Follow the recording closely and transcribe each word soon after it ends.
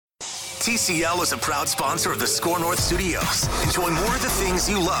TCL is a proud sponsor of the Score North Studios. Enjoy more of the things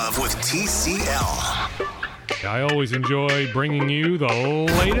you love with TCL. I always enjoy bringing you the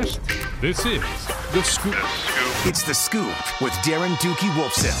latest. This is The Scoop. It's The Scoop with Darren Dookie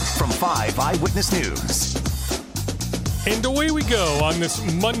Wolfson from 5 Eyewitness News. And away we go on this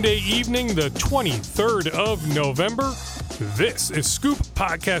Monday evening, the 23rd of November. This is Scoop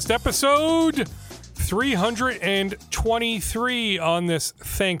Podcast episode 323 on this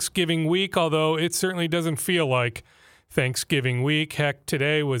Thanksgiving week, although it certainly doesn't feel like Thanksgiving week. Heck,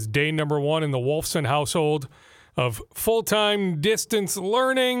 today was day number 1 in the Wolfson household of full-time distance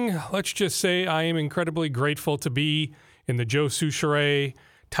learning. Let's just say I am incredibly grateful to be in the Joe Souchere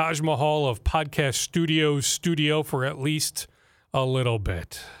Taj Mahal of podcast studio for at least a little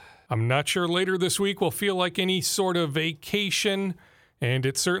bit. I'm not sure later this week will feel like any sort of vacation, and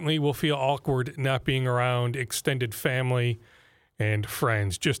it certainly will feel awkward not being around extended family and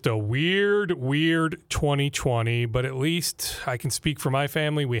friends. Just a weird 2020, but at least I can speak for my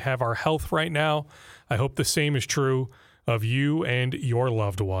family. We have our health right now. I hope the same is true of you and your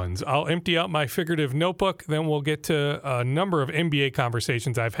loved ones. I'll empty out my figurative notebook, then we'll get to a number of NBA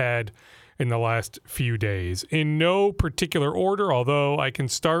conversations I've had in the last few days. In no particular order, although I can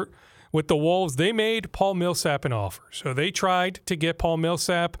start with the Wolves. They made Paul Millsap an offer. So they tried to get Paul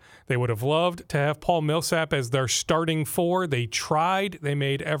Millsap. They would have loved to have Paul Millsap as their starting four. They tried. They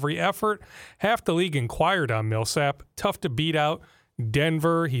made every effort. Half the league inquired on Millsap. Tough to beat out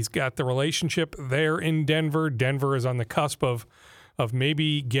Denver. He's got the relationship there in Denver. Denver is on the cusp of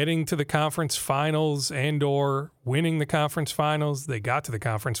maybe getting to the conference finals and or winning the conference finals. They got to the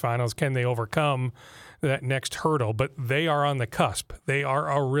conference finals. Can they overcome that next hurdle? But they are on the cusp. They are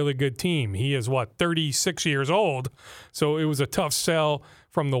a really good team. He is, 36 years old? So it was a tough sell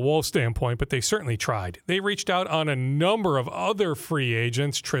from the Wolves standpoint, but they certainly tried. They reached out on a number of other free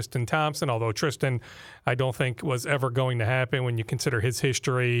agents, Tristan Thompson, although Tristan I don't think was ever going to happen when you consider his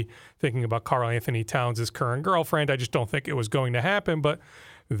history, thinking about Karl Anthony Towns' current girlfriend. I just don't think it was going to happen, but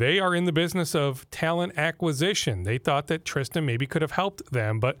they are in the business of talent acquisition. They thought that Tristan maybe could have helped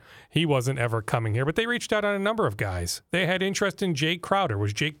them, but he wasn't ever coming here. But they reached out on a number of guys. They had interest in Jake Crowder.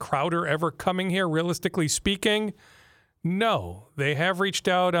 Was Jake Crowder ever coming here, realistically speaking? No. They have reached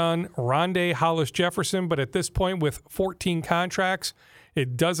out on Rondae Hollis-Jefferson, but at this point with 14 contracts,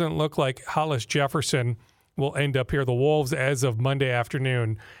 it doesn't look like Hollis-Jefferson will end up here. The Wolves, as of Monday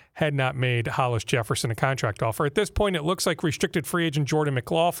afternoon, had not made Hollis-Jefferson a contract offer. At this point, it looks like restricted free agent Jordan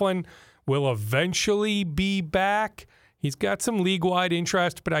McLaughlin will eventually be back. He's got some league-wide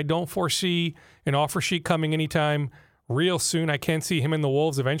interest, but I don't foresee an offer sheet coming anytime real soon. I can see him and the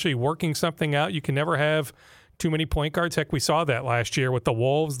Wolves eventually working something out. You can never have too many point guards. Heck, we saw that last year with the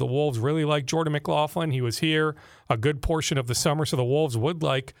Wolves. The Wolves really like Jordan McLaughlin. He was here a good portion of the summer, so the Wolves would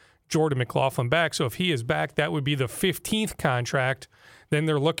like Jordan McLaughlin back. So if he is back, that would be the 15th contract. Then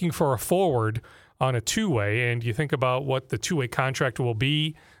they're looking for a forward on a two-way, and you think about what the two-way contract will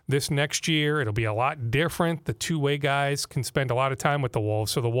be this next year. It'll be a lot different. The two-way guys can spend a lot of time with the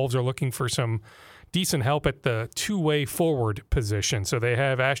Wolves, so the Wolves are looking for some decent help at the two-way forward position. So they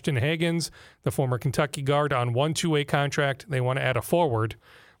have Ashton Higgins, the former Kentucky guard, on one two-way contract. They want to add a forward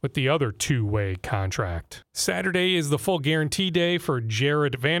with the other two-way contract. Saturday is the full guarantee day for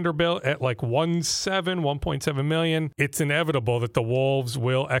Jared Vanderbilt at like 1.7 million. It's inevitable that the Wolves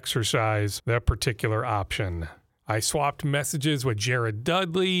will exercise that particular option. I swapped messages with Jared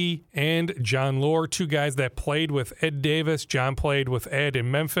Dudley and John Lohr, two guys that played with Ed Davis. John played with Ed in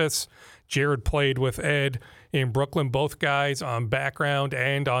Memphis. Jared played with Ed in Brooklyn. Both guys on background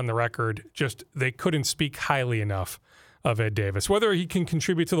and on the record, just they couldn't speak highly enough of Ed Davis. Whether he can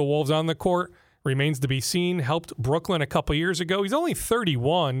contribute to the Wolves on the court remains to be seen. Helped Brooklyn a couple years ago. He's only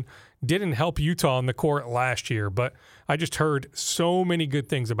 31, didn't help Utah on the court last year, but I just heard so many good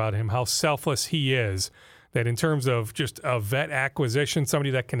things about him, how selfless he is, that in terms of just a vet acquisition, somebody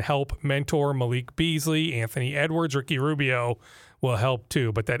that can help mentor Malik Beasley, Anthony Edwards, Ricky Rubio will help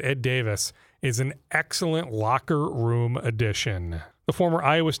too. But that Ed Davis is an excellent locker room addition. The former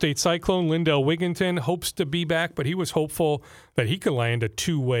Iowa State Cyclone, Lindell Wigginton, hopes to be back, but he was hopeful that he could land a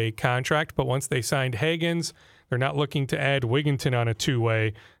two-way contract. But once they signed Higgins, they're not looking to add Wigginton on a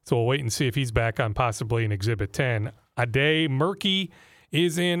two-way. So we'll wait and see if he's back on possibly an Exhibit 10. Ade Murkey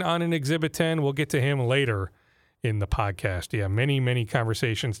is in on an Exhibit 10. We'll get to him later in the podcast. Yeah, many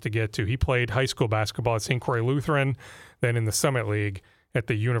conversations to get to. He played high school basketball at St. Croix Lutheran, then in the Summit League at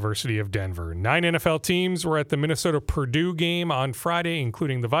the University of Denver. 9 NFL teams were at the Minnesota-Purdue game on Friday,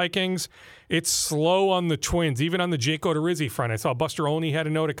 including the Vikings. It's slow on the Twins, even on the Jake Odorizzi front. I saw Buster Olney had a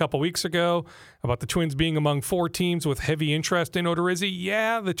note a couple weeks ago about the Twins being among 4 teams with heavy interest in Odorizzi.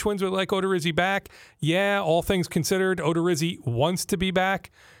 Yeah, the Twins would like Odorizzi back. Yeah, all things considered, Odorizzi wants to be back.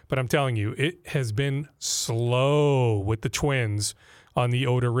 But I'm telling you, it has been slow with the Twins on the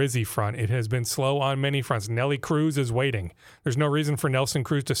Odorizzi front. It has been slow on many fronts. Nelly Cruz is waiting. There's no reason for Nelson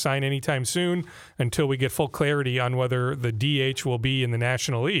Cruz to sign anytime soon until we get full clarity on whether the DH will be in the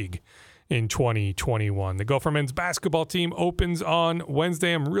National League in 2021. The Gopher men's basketball team opens on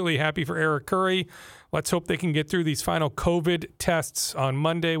Wednesday. I'm really happy for Eric Curry. Let's hope they can get through these final COVID tests on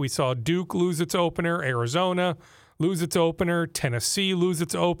Monday. We saw Duke lose its opener, Arizona lose its opener, Tennessee lose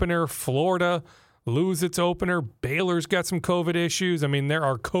its opener, Florida lose its opener. Baylor's got some COVID issues. I mean, there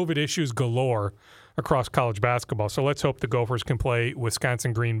are COVID issues galore across college basketball. So let's hope the Gophers can play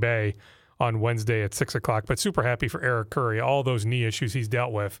Wisconsin-Green Bay on Wednesday at 6 o'clock. But super happy for Eric Curry. All those knee issues he's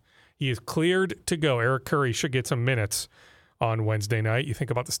dealt with, he is cleared to go. Eric Curry should get some minutes on Wednesday night. You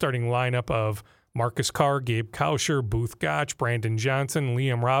think about the starting lineup of Marcus Carr, Gabe Kauscher, Booth Gotch, Brandon Johnson,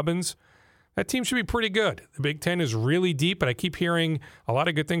 Liam Robbins. That team should be pretty good. The Big Ten is really deep, but I keep hearing a lot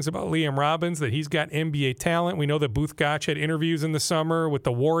of good things about Liam Robbins, that he's got NBA talent. We know that Booth Gotch had interviews in the summer with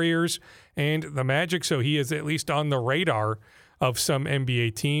the Warriors and the Magic, so he is at least on the radar of some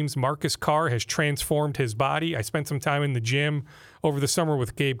NBA teams. Marcus Carr has transformed his body. I spent some time in the gym over the summer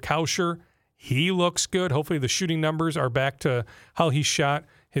with Gabe Kauscher. He looks good. Hopefully the shooting numbers are back to how he shot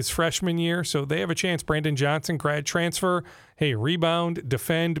his freshman year. So they have a chance. Brandon Johnson, grad transfer. Hey, rebound,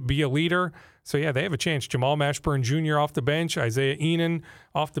 defend, be a leader. So, yeah, they have a chance. Jamal Mashburn Jr. off the bench. Isaiah Enan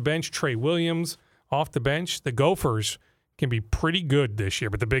off the bench. Trey Williams off the bench. The Gophers can be pretty good this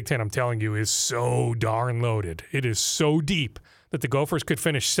year. But the Big Ten, I'm telling you, is so darn loaded. It is so deep that the Gophers could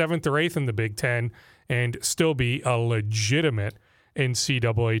finish 7th or 8th in the Big Ten and still be a legitimate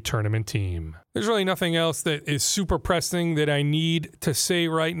NCAA tournament team. There's really nothing else that is super pressing that I need to say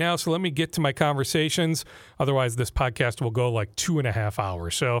right now, so let me get to my conversations. Otherwise, this podcast will go like 2.5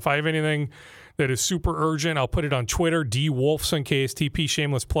 hours. So if I have anything that is super urgent, I'll put it on Twitter, DWolfson KSTP,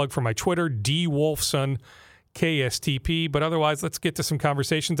 shameless plug for my Twitter, DWolfson KSTP. But otherwise, let's get to some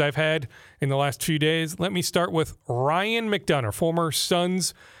conversations I've had in the last few days. Let me start with Ryan McDonough, former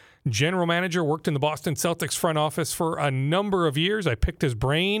Suns general manager, worked in the Boston Celtics front office for a number of years. I picked his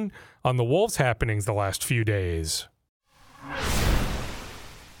brain on the Wolves happenings the last few days.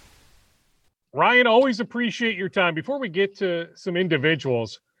 Ryan, always appreciate your time. Before we get to some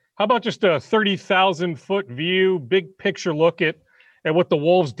individuals, how about just a 30,000-foot view, big picture look at what the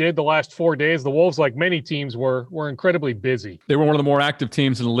Wolves did the last 4 days? The Wolves, like many teams, were incredibly busy. They were one of the more active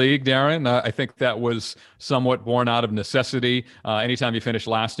teams in the league, Darren. I think that was somewhat born out of necessity. Anytime you finish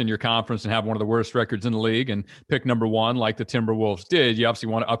last in your conference and have one of the worst records in the league and pick number one like the Timberwolves did, you obviously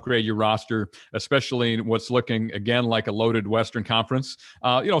want to upgrade your roster, especially in what's looking, again, like a loaded Western Conference.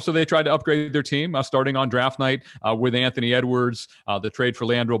 So they tried to upgrade their team starting on draft night with Anthony Edwards, the trade for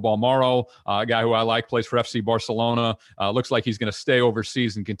Leandro Balmaro, a guy who I like, plays for FC Barcelona. Looks like he's going to stay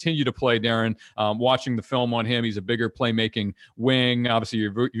overseas and continue to play, Darren. Watching the film on him, he's a bigger playmaking wing. Obviously,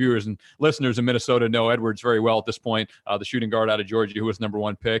 your viewers and listeners in Minnesota know Edwards very well at this point, the shooting guard out of Georgia who was number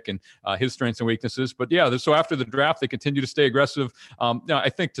one pick, and his strengths and weaknesses. But yeah, so after the draft, they continue to stay aggressive. I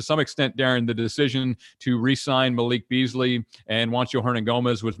think to some extent, Darren, the decision to re-sign Malik Beasley and Juancho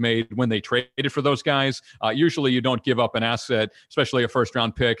Hernan-Gomez was made when they traded for those guys. Usually you don't give up an asset, especially a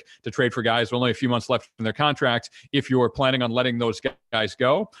first-round pick, to trade for guys with only a few months left in their contract if you're planning on letting those guys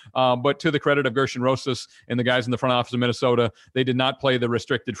go. But to the credit of Gershon Rosas and the guys in the front office of Minnesota, they did not play the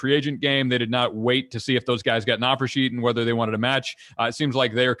restricted free agent game. They did not wait to see if those guys got an offer sheet and whether they wanted a match. It seems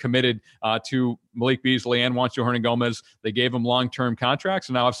like they're committed to Malik Beasley and Juancho Hernan-Gomez. They gave them long-term contracts.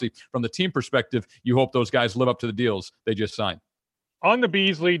 And now, obviously, from the team perspective, you hope those guys live up to the deals they just signed. On the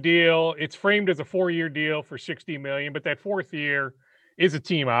Beasley deal, it's framed as a 4-year deal for $60 million, but that fourth year is a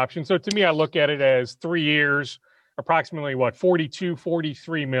team option. So to me, I look at it as 3 years, approximately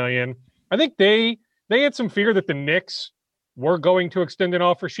 $43 million. I think they had some fear that the Knicks were going to extend an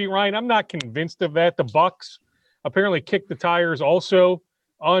offer sheet. Ryan, I'm not convinced of that. The Bucks apparently kicked the tires also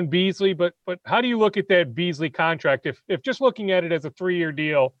on Beasley, but how do you look at that Beasley contract? If just looking at it as a 3-year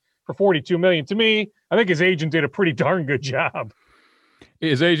deal for $42 million, to me, I think his agent did a pretty darn good job.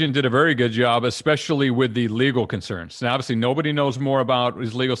 His agent did a very good job, especially with the legal concerns. Now, obviously, nobody knows more about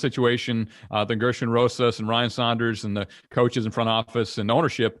his legal situation than Gershon Rosas and Ryan Saunders and the coaches in front office and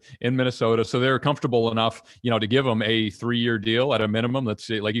ownership in Minnesota. So they're comfortable enough, to give him a 3-year deal at a minimum. That's,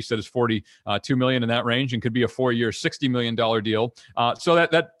 like you said, is $42 million in that range, and could be a 4-year, $60 million deal. So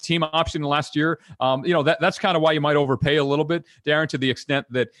that team option last year, that's kind of why you might overpay a little bit, Darren, to the extent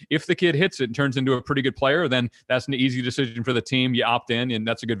that if the kid hits it and turns into a pretty good player, then that's an easy decision for the team. You opt in, and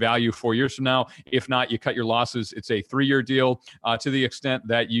that's a good value 4 years from now. If not, you cut your losses. It's a 3-year deal. To the extent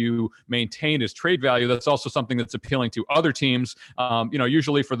that you maintain his trade value, that's also something that's appealing to other teams.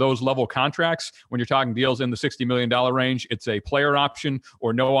 Usually for those level contracts, when you're talking deals in the $60 million range, it's a player option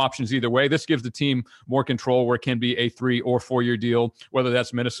or no options either way. This gives the team more control where it can be a 3 or 4-year deal, whether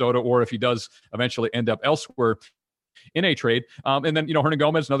that's Minnesota or if he does eventually end up elsewhere in a trade. And then, Hernan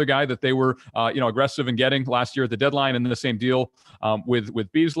Gomez, another guy that they were, aggressive in getting last year at the deadline, and then the same deal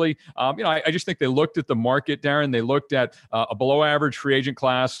with Beasley. I just think they looked at the market, Darren. They looked at a below average free agent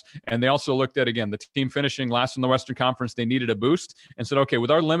class, and they also looked at, again, the team finishing last in the Western Conference. They needed a boost and said, okay,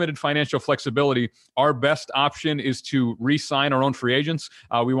 with our limited financial flexibility, our best option is to re-sign our own free agents.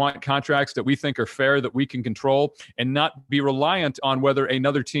 We want contracts that we think are fair, that we can control, and not be reliant on whether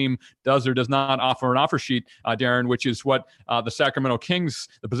another team does or does not offer an offer sheet, Darren, which is what the Sacramento Kings,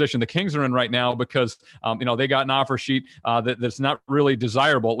 the position the Kings are in right now, because they got an offer sheet that's not really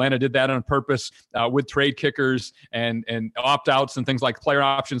desirable. Atlanta did that on purpose with trade kickers and opt-outs and things like player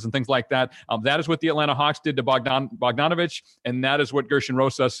options and things like that. That is what the Atlanta Hawks did to Bogdanovich, and that is what Gershon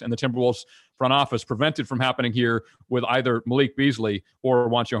Rosas and the Timberwolves front office prevented from happening here with either Malik Beasley or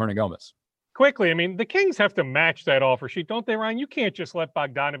Juancho Hernangomez. Quickly, the Kings have to match that offer sheet, don't they, Ryan? You can't just let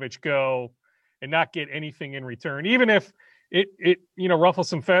Bogdanovich go and not get anything in return, even if it ruffles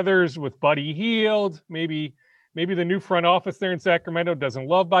some feathers with Buddy Hield. Maybe the new front office there in Sacramento doesn't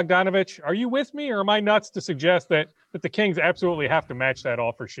love Bogdanovich. Are you with me, or am I nuts to suggest that the Kings absolutely have to match that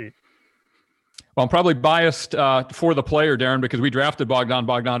offer sheet? Well, I'm probably biased for the player, Darren, because we drafted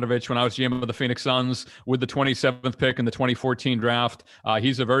Bogdanovich when I was GM of the Phoenix Suns with the 27th pick in the 2014 draft.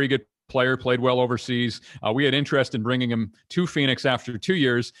 He's a very good player, played well overseas. We had interest in bringing him to Phoenix after 2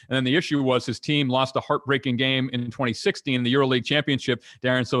 years. And then the issue was his team lost a heartbreaking game in 2016, the EuroLeague Championship,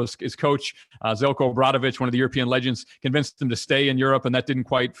 Darren. So his coach, Zeljko Obradović, one of the European legends, convinced him to stay in Europe, and that didn't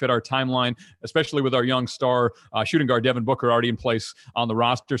quite fit our timeline, especially with our young star shooting guard, Devin Booker, already in place on the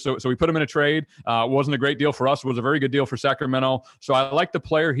roster. So we put him in a trade. It wasn't a great deal for us. It was a very good deal for Sacramento. So I like the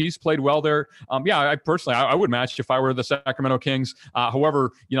player. He's played well there. I personally, I would match if I were the Sacramento Kings.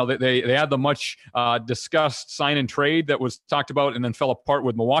 However, they had the much discussed sign and trade that was talked about and then fell apart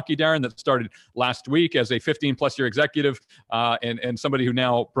with Milwaukee, Darren, that started last week. As a 15-plus year executive and somebody who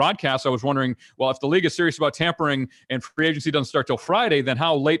now broadcasts, I was wondering, well, if the league is serious about tampering and free agency doesn't start till Friday, then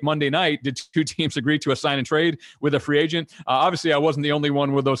how late Monday night did two teams agree to a sign and trade with a free agent? Obviously, I wasn't the only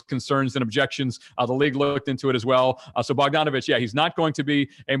one with those concerns and objections. The league looked into it as well. So Bogdanovich, he's not going to be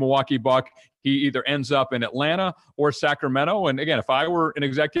a Milwaukee Buck. He either ends up in Atlanta or Sacramento. And again, if I were an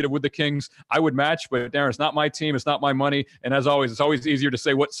executive with the Kings, I would match. But Darren, it's not my team. It's not my money. And as always, it's always easier to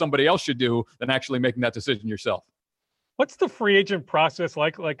say what somebody else should do than actually making that decision yourself. What's the free agent process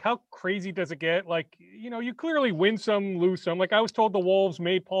like? Like, how crazy does it get? Like, you clearly win some, lose some. Like, I was told the Wolves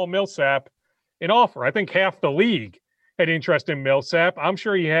made Paul Millsap an offer. I think half the league had interest in Millsap. I'm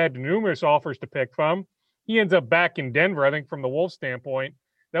sure he had numerous offers to pick from. He ends up back in Denver, I think, from the Wolves standpoint.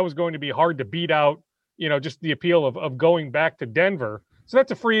 That was going to be hard to beat out, just the appeal of going back to Denver. So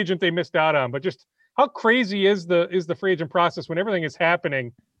that's a free agent they missed out on. But just how crazy is the free agent process when everything is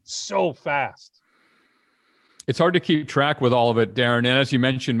happening so fast? It's hard to keep track with all of it, Darren. And as you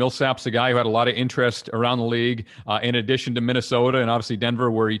mentioned, Millsap's a guy who had a lot of interest around the league, in addition to Minnesota and obviously Denver,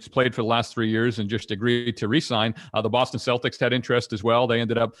 where he's played for the last 3 years and just agreed to re-sign. The Boston Celtics had interest as well. They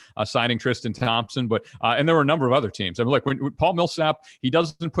ended up signing Tristan Thompson, but and there were a number of other teams. I mean, look, when Paul Millsap, he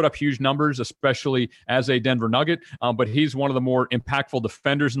doesn't put up huge numbers, especially as a Denver Nugget, but he's one of the more impactful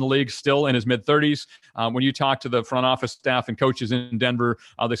defenders in the league, still in his mid-30s. When you talk to the front office staff and coaches in Denver,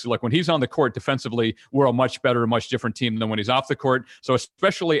 they say, look, when he's on the court defensively, we're a much better, much different team than when he's off the court. So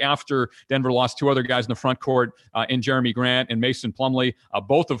especially after Denver lost two other guys in the front court in Jeremy Grant and Mason Plumlee,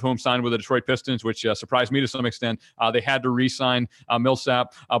 both of whom signed with the Detroit Pistons, which surprised me to some extent. They had to re-sign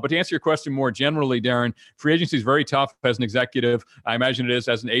Millsap. But to answer your question more generally, Darren, free agency is very tough as an executive. I imagine it is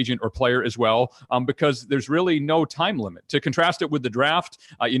as an agent or player as well, because there's really no time limit. To contrast it with the draft,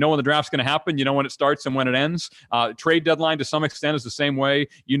 you know when the draft's going to happen, you know when it starts and when it ends. Trade deadline to some extent is the same way.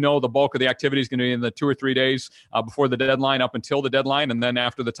 You know the bulk of the activity is going to be in the 2 or 3 days days before the deadline, up until the deadline, and then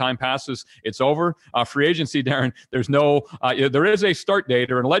after the time passes, it's over. Free agency, Darren, there is a start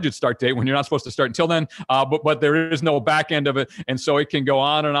date or an alleged start date when you're not supposed to start until then, but there is no back end of it, and so it can go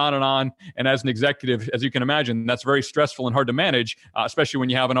on and on and on. And as an executive, as you can imagine, that's very stressful and hard to manage, especially when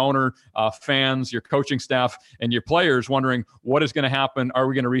you have an owner, fans, your coaching staff, and your players wondering what is going to happen. Are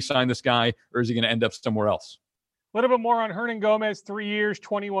we going to re-sign this guy, or is he going to end up somewhere else? A little bit more on Hernangomez, 3 years,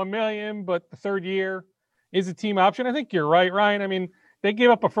 $21 million, but the third year is a team option. I think you're right, Ryan. I mean, they gave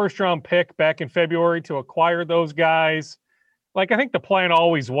up a first-round pick back in February to acquire those guys. I think the plan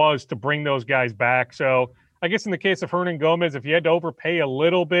always was to bring those guys back. So I guess in the case of Hernangomez, if you had to overpay a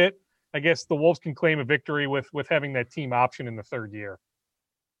little bit, I guess the Wolves can claim a victory with having that team option in the third year.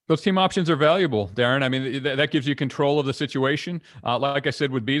 Those team options are valuable, Darren. I mean, that gives you control of the situation. Like I said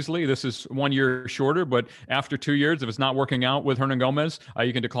with Beasley, this is 1 year shorter, but after 2 years, if it's not working out with Hernangomez,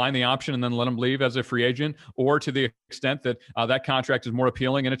 you can decline the option and then let him leave as a free agent, or to the extent that that contract is more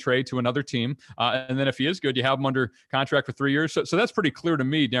appealing in a trade to another team. And then if he is good, you have him under contract for 3 years. So that's pretty clear to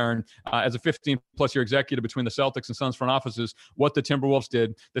me, Darren, as a 15-plus year executive between the Celtics and Suns front offices, what the Timberwolves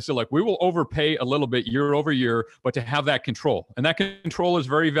did. They said, we will overpay a little bit year over year, but to have that control. And that control is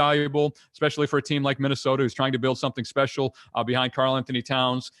very valuable, especially for a team like Minnesota who's trying to build something special behind Karl-Anthony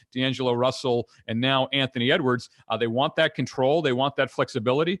Towns, D'Angelo Russell, and now Anthony Edwards. They want that control. They want that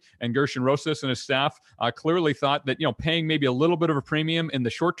flexibility. And Gershon Rosas and his staff clearly thought that, paying maybe a little bit of a premium in the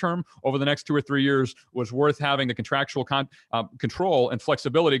short term over the next 2 or 3 years was worth having the contractual control and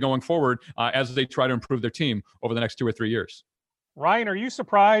flexibility going forward as they try to improve their team over the next 2 or 3 years. Ryan, are you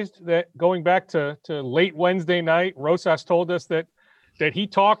surprised that going back to late Wednesday night, Rosas told us that he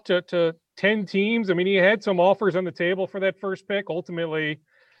talked to 10 teams? I mean, he had some offers on the table for that first pick. Ultimately,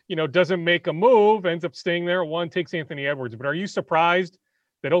 doesn't make a move, ends up staying there. One takes Anthony Edwards. But are you surprised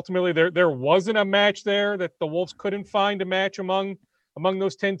that ultimately there wasn't a match there, that the Wolves couldn't find a match among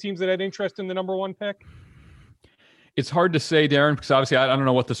those 10 teams that had interest in the number one pick? It's hard to say, Darren, because obviously I don't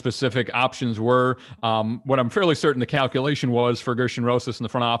know what the specific options were. What I'm fairly certain the calculation was for Gershon Rosas in the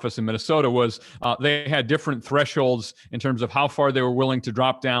front office in Minnesota was they had different thresholds in terms of how far they were willing to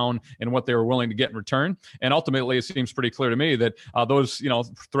drop down and what they were willing to get in return. And ultimately, it seems pretty clear to me that those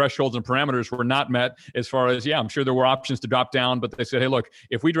thresholds and parameters were not met as far as, I'm sure there were options to drop down, but they said, hey, look,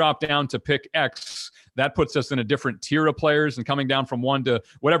 if we drop down to pick X, that puts us in a different tier of players, and coming down from 1 to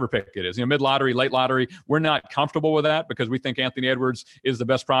whatever pick it is, mid-lottery, late lottery, we're not comfortable with that because we think Anthony Edwards is the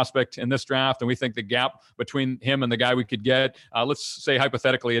best prospect in this draft, and we think the gap between him and the guy we could get, let's say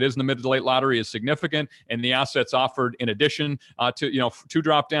hypothetically, it is in the mid to late lottery, is significant, and the assets offered in addition to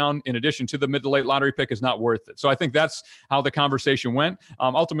drop down, in addition to the mid to late lottery pick, is not worth it. So I think that's how the conversation went.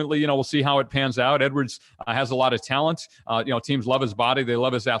 Ultimately, we'll see how it pans out. Edwards has a lot of talent. Teams love his body, they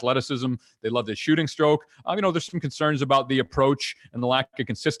love his athleticism, they love his shooting stroke. There's some concerns about the approach and the lack of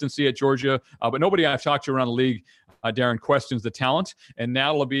consistency at Georgia, but nobody I've talked to around the league, Darren, questions the talent. And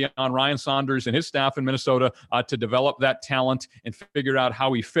now it'll be on Ryan Saunders and his staff in Minnesota to develop that talent and figure out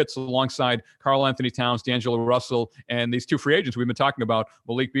how he fits alongside Karl-Anthony Towns, D'Angelo Russell, and these two free agents we've been talking about,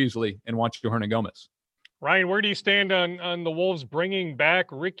 Malik Beasley and Juancho Hernangomez. Ryan, where do you stand on the Wolves bringing back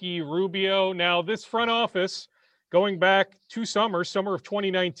Ricky Rubio? Now, this front office, going back 2 summers, summer of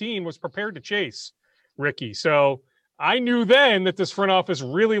 2019, was prepared to chase Ricky. So I knew then that this front office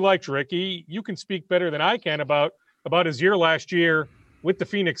really liked Ricky. You can speak better than I can about his year last year with the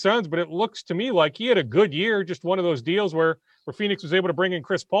Phoenix Suns, but it looks to me like he had a good year, just one of those deals where Phoenix was able to bring in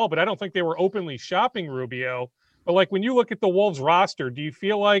Chris Paul, but I don't think they were openly shopping Rubio. But when you look at the Wolves roster, do you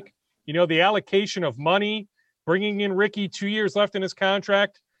feel like, the allocation of money, bringing in Ricky, 2 years left in his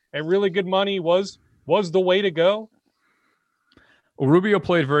contract, and really good money was the way to go? Well, Rubio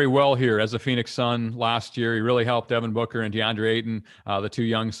played very well here as a Phoenix Sun last year. He really helped Devin Booker and DeAndre Ayton, the 2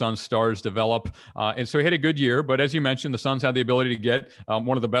 young Suns stars, develop. And so he had a good year. But as you mentioned, the Suns had the ability to get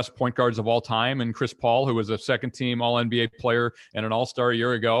one of the best point guards of all time, and Chris Paul, who was a second-team All-NBA player and an All-Star a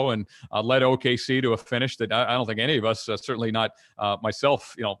year ago, and led OKC to a finish that I don't think any of us, certainly not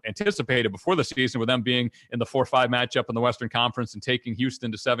myself, anticipated before the season, with them being in the 4-5 matchup in the Western Conference and taking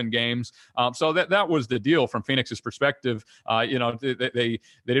Houston to 7 games. So that was the deal from Phoenix's perspective. They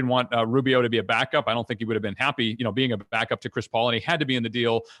didn't want Rubio to be a backup. I don't think he would have been happy, being a backup to Chris Paul, and he had to be in the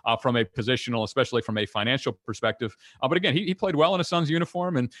deal from a positional, especially from a financial perspective. But again, he played well in a Suns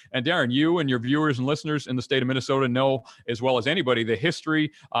uniform. And Darren, you and your viewers and listeners in the state of Minnesota know as well as anybody the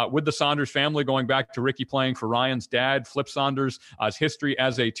history with the Saunders family, going back to Ricky playing for Ryan's dad, Flip Saunders, his history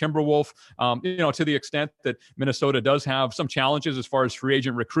as a Timberwolf. To the extent that Minnesota does have some challenges as far as free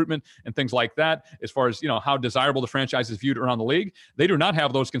agent recruitment and things like that, as far as how desirable the franchise is viewed around the league. league. They do not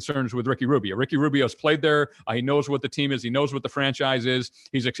have those concerns with Ricky Rubio. Ricky Rubio's played there. He knows what the team is. He knows what the franchise is.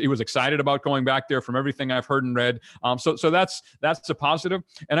 He was excited about going back there from everything I've heard and read. So that's a positive.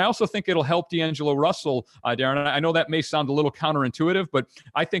 And I also think it'll help D'Angelo Russell, Darren. I know that may sound a little counterintuitive, but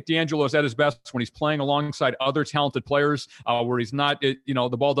I think D'Angelo is at his best when he's playing alongside other talented players, where he's not,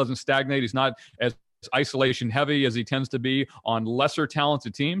 the ball doesn't stagnate. He's not as isolation heavy as he tends to be on lesser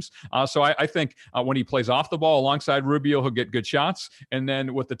talented teams. So I think when he plays off the ball alongside Rubio, he'll get good shots. And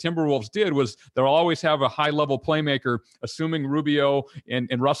then what the Timberwolves did was they'll always have a high-level playmaker, assuming Rubio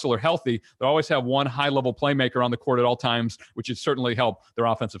and Russell are healthy. They'll always have one high-level playmaker on the court at all times, which would certainly help their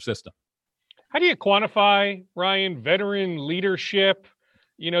offensive system. How do you quantify, Ryan, veteran leadership,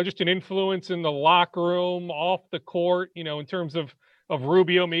 just an influence in the locker room, off the court, in terms of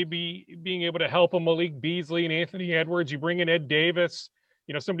Rubio maybe being able to help a Malik Beasley and Anthony Edwards? You bring in Ed Davis,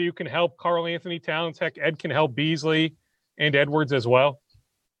 somebody who can help Karl Anthony Towns. Heck, Ed can help Beasley and Edwards as well.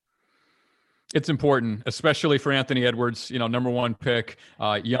 It's important, especially for Anthony Edwards, number one pick,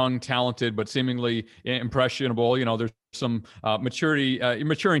 young, talented, but seemingly impressionable. There's some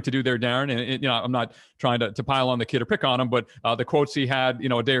maturing to do there, Darren. And I'm not trying to pile on the kid or pick on him, but the quotes he had,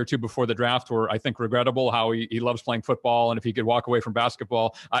 a day or two before the draft were, I think, regrettable. How he loves playing football, and if he could walk away from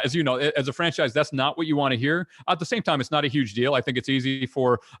basketball, as you know, as a franchise, that's not what you want to hear. At the same time, it's not a huge deal. I think it's easy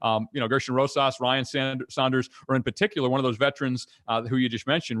for Gershon Rosas, Ryan Saunders, or in particular one of those veterans who you just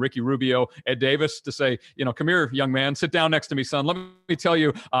mentioned, Ricky Rubio, Ed Davis, to say, come here, young man, sit down next to me, son. Let me tell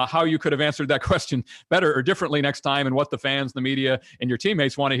you how you could have answered that question better or differently next time, and what the fans, the media, and your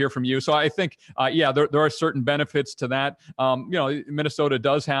teammates want to hear from you. So I think, there are certain benefits to that. Minnesota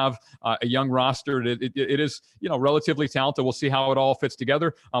does have a young roster. It is, relatively talented. We'll see how it all fits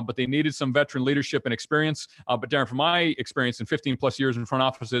together. But they needed some veteran leadership and experience. But Darren, from my experience in 15 plus years in front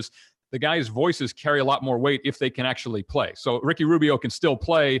offices, the guys' voices carry a lot more weight if they can actually play. So Ricky Rubio can still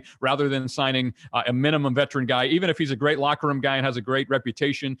play rather than signing a minimum veteran guy, even if he's a great locker room guy and has a great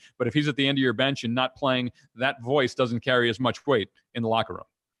reputation. But if he's at the end of your bench and not playing, that voice doesn't carry as much weight in the locker room.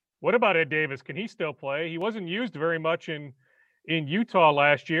 What about Ed Davis? Can he still play? He wasn't used very much in Utah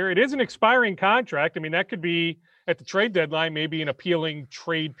last year. It is an expiring contract. I mean, that could be at the trade deadline, maybe an appealing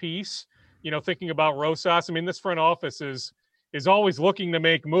trade piece, thinking about Rosas. I mean, this front office is always looking to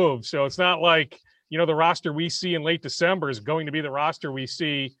make moves. So it's not like, the roster we see in late December is going to be the roster we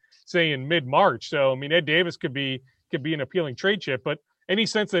see, say, in mid-March. So, I mean, Ed Davis could be an appealing trade chip, but any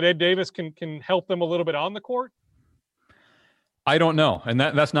sense that Ed Davis can help them a little bit on the court? I don't know. And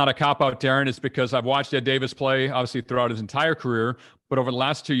that's not a cop-out, Darren. It's because I've watched Ed Davis play, obviously, throughout his entire career. But over the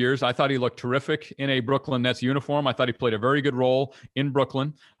last 2 years, I thought he looked terrific in a Brooklyn Nets uniform. I thought he played a very good role in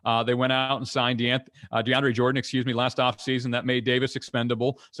Brooklyn. They went out and signed DeAndre Jordan, last offseason. That made Davis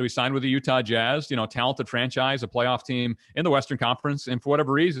expendable. So he signed with the Utah Jazz, talented franchise, a playoff team in the Western Conference. And for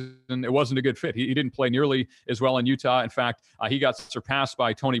whatever reason, it wasn't a good fit. He didn't play nearly as well in Utah. In fact, he got surpassed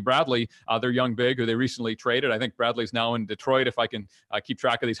by Tony Bradley, their young big, who they recently traded. I think Bradley's now in Detroit, if I can keep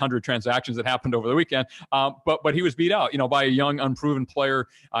track of these 100 transactions that happened over the weekend. But he was beat out, by a young, unproven player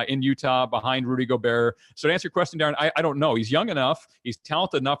in Utah behind Rudy Gobert. So to answer your question, Darren, I don't know. He's young enough. He's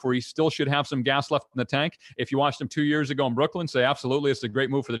talented enough where he still should have some gas left in the tank. If you watched him 2 years ago in Brooklyn, say absolutely, it's a great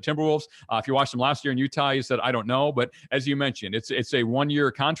move for the Timberwolves. If you watched him last year in Utah, you said, I don't know. But as you mentioned, it's a 1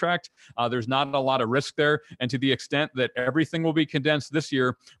 year contract. There's not a lot of risk there. And to the extent that everything will be condensed this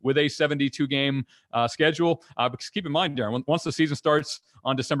year with a 72 game schedule, because keep in mind, Darren, once the season starts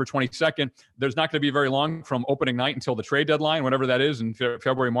on December 22nd, there's not going to be very long from opening night until the trade deadline, whatever that is, in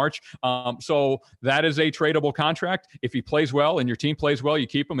February, March. So that is a tradable contract. If he plays well and your team plays well, you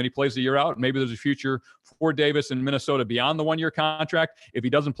keep him, and he plays the year out. Maybe there's a future for Davis in Minnesota beyond the 1 year contract. If he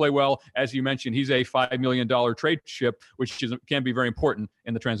doesn't play well, as you mentioned, he's a $5 million trade chip, which can be very important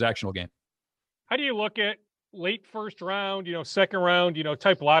in the transactional game. How do you look at late first round, second round,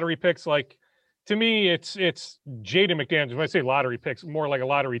 type lottery picks? Like, to me, it's Jaden McDaniels. When I say lottery picks, more like a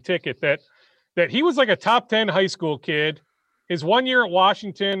lottery ticket, that he was like a top 10 high school kid. His 1 year at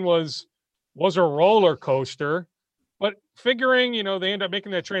Washington was a roller coaster. But figuring, they end up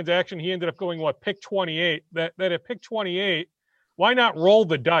making that transaction, he ended up going, pick 28. That at pick 28, why not roll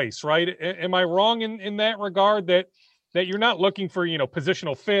the dice, right? Am I wrong in that regard, that you're not looking for,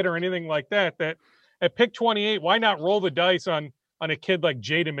 positional fit or anything like that? That at pick 28, why not roll the dice on a kid like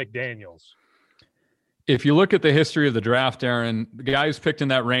Jaden McDaniels? If you look at the history of the draft, Aaron, the guys picked in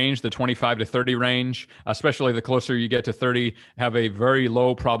that range, the 25 to 30 range, especially the closer you get to 30, have a very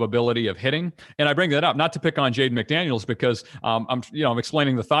low probability of hitting. And I bring that up not to pick on Jaden McDaniels because I'm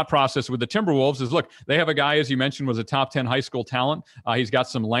explaining the thought process with the Timberwolves is, look, they have a guy, as you mentioned, was a top 10 high school talent. He's got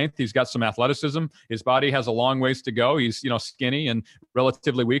some length. He's got some athleticism. His body has a long ways to go. He's, skinny and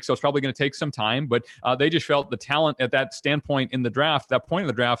relatively weak, so it's probably going to take some time. But they just felt the talent at that standpoint in the draft, that point in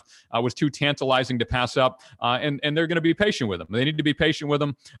the draft, was too tantalizing to pass up, and they're going to be patient with him. They need to be patient with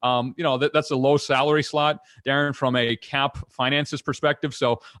him. That's a low salary slot, Darren, from a cap finances perspective.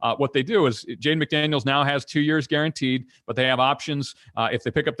 So what they do is Jaden McDaniels now has 2 years guaranteed, but they have options. If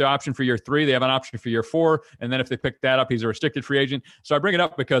they pick up the option for year 3, they have an option for year 4, and then if they pick that up, he's a restricted free agent. So I bring it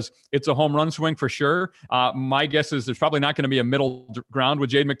up because it's a home run swing for sure. My guess is there's probably not going to be a middle ground with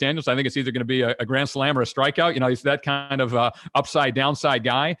Jaden McDaniels. I think it's either going to be a grand slam or a strikeout. He's that kind of upside downside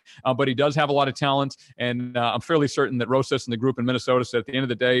guy, but he does have a lot of talent. And I'm fairly certain that Rosas and the group in Minnesota said at the end of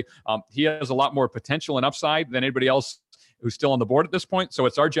the day, he has a lot more potential and upside than anybody else who's still on the board at this point. So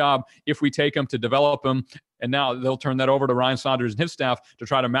it's our job, if we take him, to develop him. And now they'll turn that over to Ryan Saunders and his staff to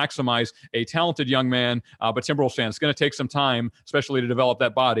try to maximize a talented young man. But Timberwolves fans, it's going to take some time, especially to develop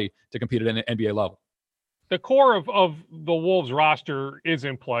that body to compete at an NBA level. The core of the Wolves roster is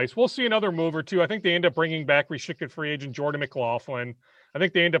in place. We'll see another move or two. I think they end up bringing back restricted free agent Jordan McLaughlin. I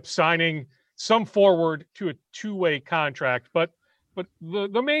think they end up signing some forward to a 2-way contract, but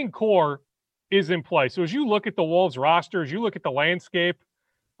the main core is in place. So as you look at the Wolves roster, as you look at the landscape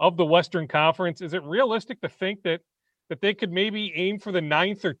of the Western Conference, is it realistic to think that they could maybe aim for the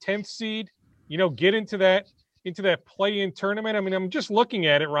 9th or 10th seed, get into that play-in tournament? I mean, I'm just looking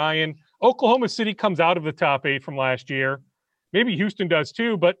at it, Ryan. Oklahoma City comes out of the top 8 from last year. Maybe Houston does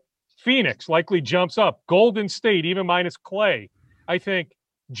too, but Phoenix likely jumps up. Golden State, even minus Clay, I think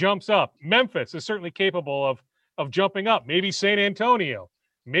jumps up. Memphis is certainly capable of jumping up. Maybe San Antonio,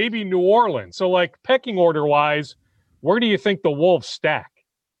 maybe New Orleans. So, pecking order wise, where do you think the Wolves stack?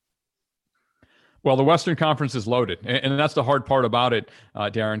 Well, the Western Conference is loaded, and that's the hard part about it,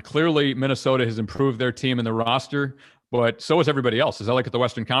 Darren. Clearly, Minnesota has improved their team and the roster, but so is everybody else. As I look at the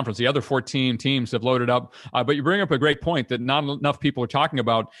Western Conference, the other 14 teams have loaded up. But you bring up a great point that not enough people are talking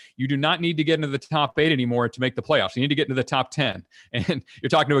about. You do not need to get into the top 8 anymore to make the playoffs. You need to get into the top 10. And you're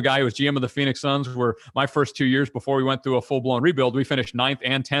talking to a guy who was GM of the Phoenix Suns, where my first 2 years before we went through a full-blown rebuild, we finished 9th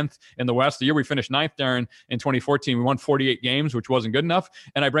and 10th in the West. The year we finished 9th, Darren, in 2014, we won 48 games, which wasn't good enough.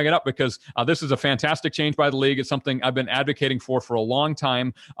 And I bring it up because this is a fantastic change by the league. It's something I've been advocating for a long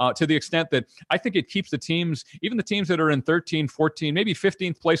time, to the extent that I think it keeps the teams, even the teams that are in 13, 14, maybe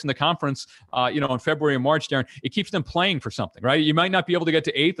 15th place in the conference, in February and March, Darren, it keeps them playing for something, right? You might not be able to get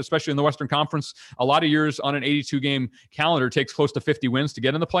to 8th, especially in the Western Conference. A lot of years on an 82-game calendar takes close to 50 wins to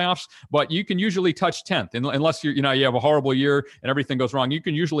get in the playoffs, but you can usually touch 10th, unless you have a horrible year and everything goes wrong. You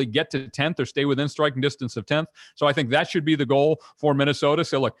can usually get to 10th or stay within striking distance of 10th. So I think that should be the goal for Minnesota.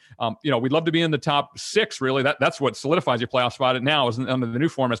 So look, we'd love to be in the top 6, really. That's what solidifies your playoff spot now is under the new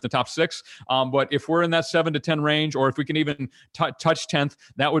format, the top 6. But if we're in that 7 to 10 range, or if we can even touch 10th,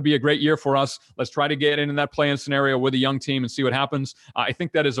 that would be a great year for us. Let's try to get in that play-in scenario with a young team and see what happens. I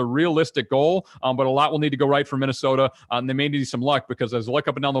think that is a realistic goal, but a lot will need to go right for Minnesota. They may need some luck because as I look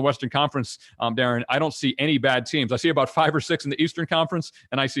up and down the Western Conference, Darren, I don't see any bad teams. I see about 5 or 6 in the Eastern Conference,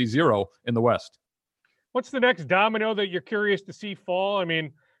 and I see 0 in the West. What's the next domino that you're curious to see fall? I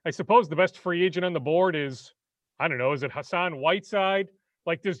mean, I suppose the best free agent on the board is, I don't know, is it Hassan Whiteside?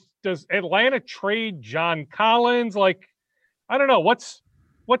 Does Atlanta trade John Collins? I don't know. What's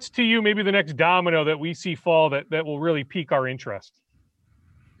to you maybe the next domino that we see fall that will really pique our interest?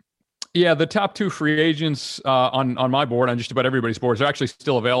 Yeah, the top 2 free agents on my board, on just about everybody's boards, are actually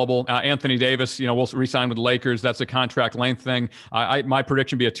still available. Anthony Davis, we'll re-sign with the Lakers. That's a contract length thing. My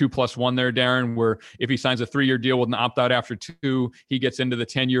prediction would be a 2+1 there, Darren, where if he signs a 3-year deal with an opt-out after 2, he gets into the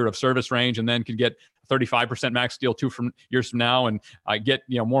 10-year of service range and then can get 35% max deal 2 years from now and get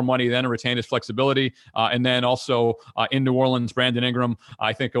more money then and retain his flexibility. And then also in New Orleans, Brandon Ingram,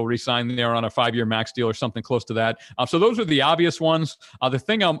 I think he'll re-sign there on a 5-year max deal or something close to that. So those are the obvious ones. The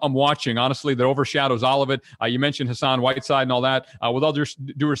thing I'm watching, honestly, that overshadows all of it, you mentioned Hassan Whiteside and all that. With all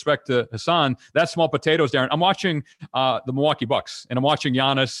due respect to Hassan, that's small potatoes, Darren. I'm watching the Milwaukee Bucks, and I'm watching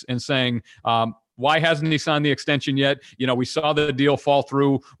Giannis and saying, why hasn't he signed the extension yet? We saw the deal fall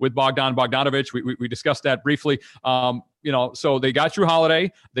through with Bogdanovich. We discussed that briefly. So they got Drew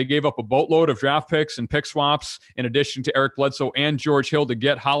Holiday. They gave up a boatload of draft picks and pick swaps in addition to Eric Bledsoe and George Hill to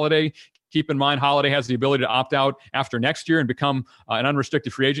get Holiday. Keep in mind, Holiday has the ability to opt out after next year and become an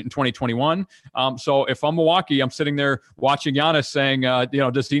unrestricted free agent in 2021. So if I'm Milwaukee, I'm sitting there watching Giannis saying,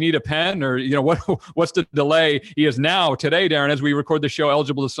 does he need a pen, or what's the delay? He is now today, Darren, as we record the show,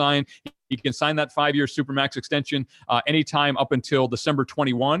 eligible to sign. He can sign that 5-year Supermax extension anytime up until December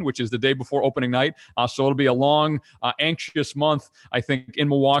 21, which is the day before opening night. So it'll be a long, anxious month, I think, in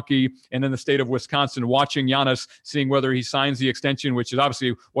Milwaukee and in the state of Wisconsin, watching Giannis, seeing whether he signs the extension, which is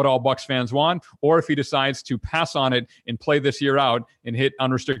obviously what all Bucks fans want, or if he decides to pass on it and play this year out and hit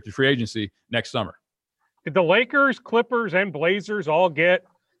unrestricted free agency next summer. Did the Lakers, Clippers, and Blazers all get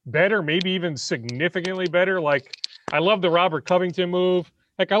better, maybe even significantly better? Like, I love the Robert Covington move.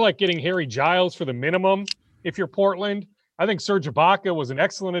 Heck, I like getting Harry Giles for the minimum if you're Portland. I think Serge Ibaka was an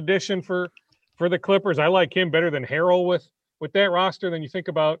excellent addition for the Clippers. I like him better than Harrell with that roster. Then you think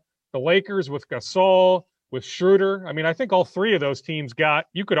about the Lakers with Gasol, with Schroeder. I mean, I think all three of those teams got,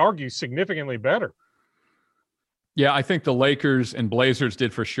 you could argue, significantly better. Yeah, I think the Lakers and Blazers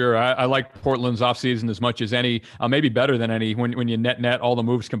did for sure. I like Portland's offseason as much as any, maybe better than any, when you net all the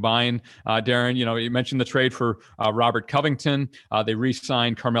moves combined. Darren, you mentioned the trade for Robert Covington. They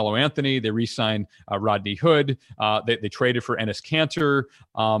re-signed Carmelo Anthony. They re-signed Rodney Hood. They traded for Enes Kanter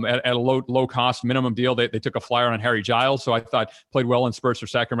at a low cost minimum deal. They took a flyer on Harry Giles, so I thought played well in spurts for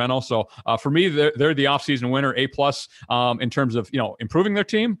Sacramento. So for me, they're the offseason winner, A+ in terms of improving their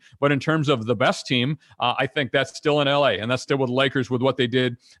team, but in terms of the best team, I think that's still in LA, and that's still with the Lakers with what they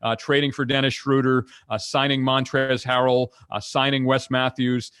did, trading for Dennis Schroeder, signing Montrezl Harrell, signing Wes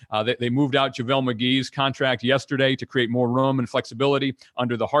Matthews. They moved out JaVale McGee's contract yesterday to create more room and flexibility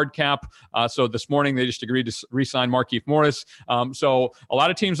under the hard cap. So this morning they just agreed to re-sign Markieff Morris. So a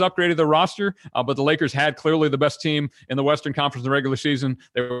lot of teams upgraded their roster, but the Lakers had clearly the best team in the Western Conference in the regular season.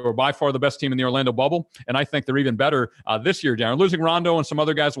 They were by far the best team in the Orlando bubble, and I think they're even better this year, Darren. Losing Rondo and some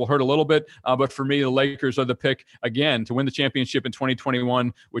other guys will hurt a little bit, but for me, the Lakers are the pick again to win the championship in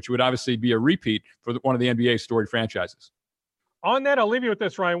 2021, which would obviously be a repeat for one of the NBA's storied franchises. On that, I'll leave you with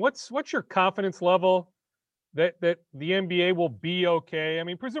this, Ryan. What's your confidence level that the NBA will be okay? I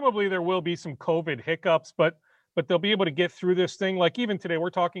mean, presumably there will be some COVID hiccups, but they'll be able to get through this thing. Like even today, we're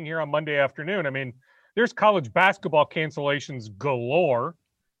talking here on Monday afternoon. I mean, there's college basketball cancellations galore,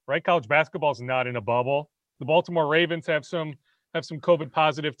 right? College basketball is not in a bubble. The Baltimore Ravens have some COVID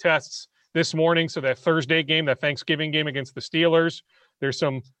positive tests this morning. So that Thursday game, that Thanksgiving game against the Steelers, there's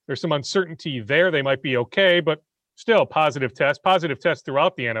some uncertainty there. They might be okay, but still positive tests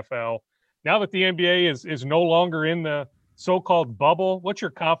throughout the NFL. Now that the NBA is no longer in the so-called bubble, what's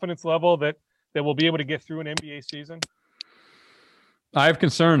your confidence level that we'll be able to get through an NBA season? I have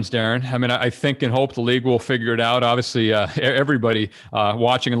concerns, Darren. I mean, I think and hope the league will figure it out. Obviously, everybody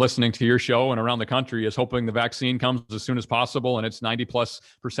watching and listening to your show and around the country is hoping the vaccine comes as soon as possible and it's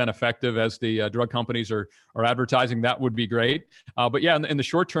 90+% effective as the drug companies are advertising. That would be great. But yeah, in the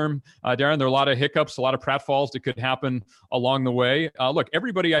short term, Darren, there are a lot of hiccups, a lot of pratfalls that could happen along the way. Look,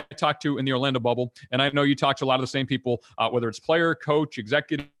 everybody I talked to in the Orlando bubble, and I know you talked to a lot of the same people, whether it's player, coach,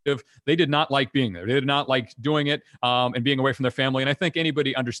 executive, they did not like being there. They did not like doing it and being away from their family. And I think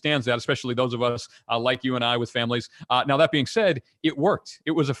anybody understands that, especially those of us like you and I with families. Now, that being said, it worked.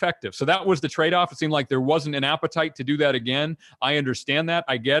 It was effective. So that was the trade-off. It seemed like there wasn't an appetite to do that again. I understand that.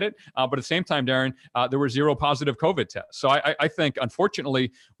 I get it. But at the same time, Darren, there were 0 positive COVID tests. So I think,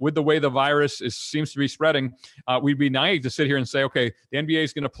 unfortunately, with the way the virus seems to be spreading, we'd be naive to sit here and say, okay, the NBA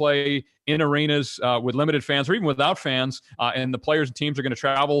is going to play in arenas with limited fans or even without fans, and the players and teams are going to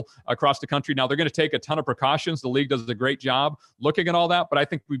travel across the country. Now, they're going to take a ton of precautions. The league does a great job looking at all that, but I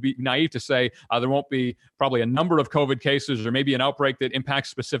think we'd be naive to say there won't be probably a number of COVID cases or maybe an outbreak that impacts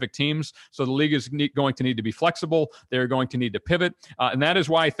specific teams. So the league is going to need to be flexible. They're going to need to pivot, and that is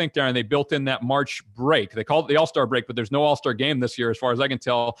why I think, Darren, they built in that March break. They call it the All-Star break, but there's no All-Star game this year as far as I can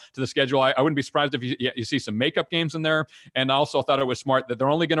tell to the schedule. I wouldn't be surprised if you see some makeup games in there, and I also thought it was smart that they're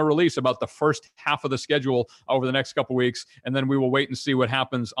only going to release about the first half of the schedule over the next couple of weeks, and then we will wait and see what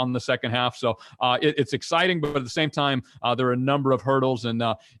happens on the second half. So it's exciting, but at the same time, there are a number of hurdles, and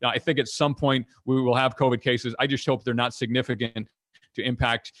I think at some point we will have COVID cases. I just hope they're not significant to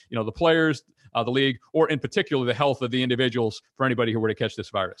impact, the players, the league, or in particular the health of the individuals for anybody who were to catch this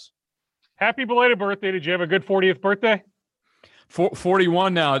virus. Happy belated birthday. Did you have a good 40th birthday?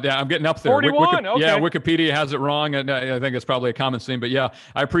 41 now. I'm getting up there. 41, okay. Yeah, Wikipedia has it wrong, and I think it's probably a common theme. But yeah,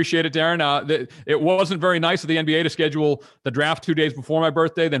 I appreciate it, Darren. It wasn't very nice of the NBA to schedule the draft 2 days before my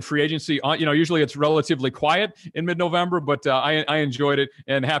birthday, then free agency. Usually it's relatively quiet in mid-November, but I enjoyed it,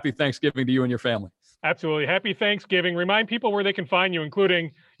 and happy Thanksgiving to you and your family. Absolutely. Happy Thanksgiving. Remind people where they can find you,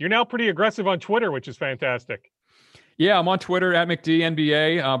 including you're now pretty aggressive on Twitter, which is fantastic. Yeah, I'm on Twitter at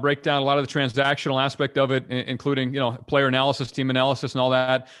McDNBA. Break down a lot of the transactional aspect of it, including player analysis, team analysis, and all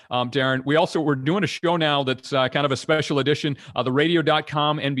that. Darren, we're doing a show now that's kind of a special edition, the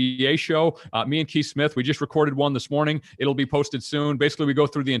Radio.com NBA show. Me and Keith Smith, we just recorded one this morning. It'll be posted soon. Basically, we go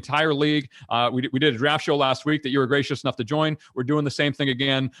through the entire league. We did a draft show last week that you were gracious enough to join. We're doing the same thing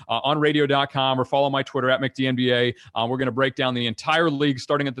again on Radio.com, or follow my Twitter at McDNBA. We're going to break down the entire league,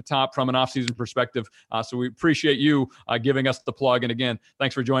 starting at the top from an offseason perspective. So we appreciate you giving us the plug. And again,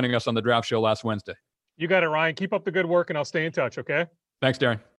 thanks for joining us on the draft show last Wednesday. You got it, Ryan. Keep up the good work, and I'll stay in touch, okay? Thanks,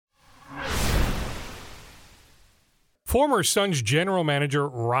 Darren. Former Suns general manager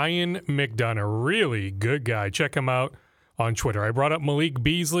Ryan McDonough, really good guy. Check him out on Twitter. I brought up Malik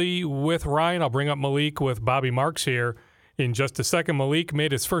Beasley with Ryan. I'll bring up Malik with Bobby Marks here in just a second. Malik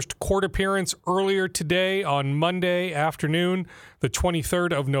made his first court appearance earlier today on Monday afternoon, the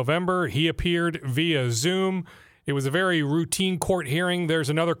 23rd of November. He appeared via Zoom. It was a very routine court hearing. There's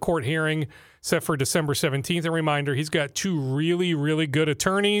another court hearing set for December 17th. A reminder, he's got two really, really good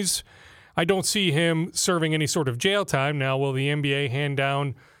attorneys. I don't see him serving any sort of jail time. Now, will the NBA hand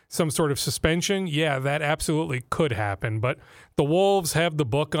down some sort of suspension? Yeah, that absolutely could happen. But the Wolves have the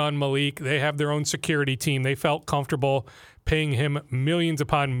book on Malik. They have their own security team. They felt comfortable paying him millions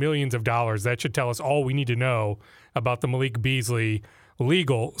upon millions of dollars. That should tell us all we need to know about the Malik Beasley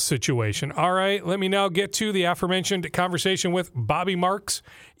legal situation. All right, let me now get to the aforementioned conversation with Bobby Marks,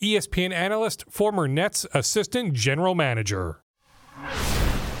 ESPN analyst, former Nets assistant general manager.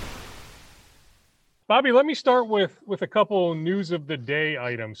 Bobby, let me start with a couple news of the day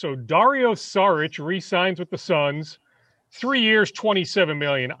items. So Dario Saric re-signs with the Suns, 3 years, $27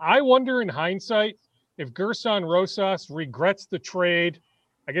 million. I wonder in hindsight if Gerson Rosas regrets the trade.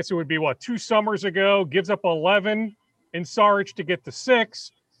 I guess it would be, 2 summers ago, gives up 11 in Saric to get to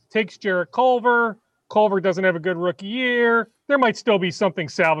 6, takes Jarrett Culver. Culver doesn't have a good rookie year. There might still be something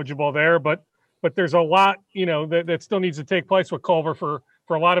salvageable there, but there's a lot, that still needs to take place with Culver for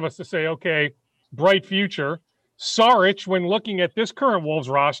a lot of us to say, okay, bright future. Saric, when looking at this current Wolves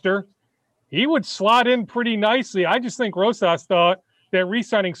roster, he would slot in pretty nicely. I just think Rosas thought that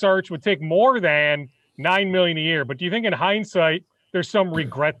re-signing Saric would take more than $9 million a year. But do you think in hindsight there's some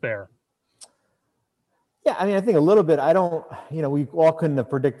regret there? Yeah, I mean, I think a little bit. We all couldn't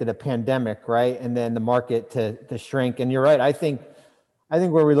have predicted a pandemic, right? And then the market to shrink. And you're right. I think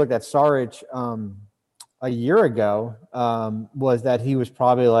where we looked at Saric a year ago was that he was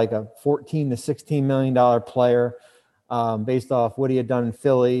probably like a $14 to $16 million player based off what he had done in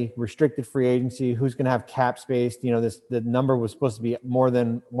Philly, restricted free agency, who's going to have cap space. The number was supposed to be more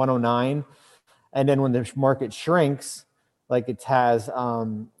than 109. And then when the market shrinks, like it has, this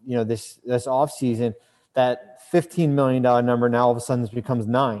offseason, that $15 million number now all of a sudden becomes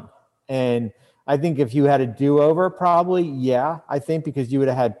 9. And I think if you had a do-over, probably, because you would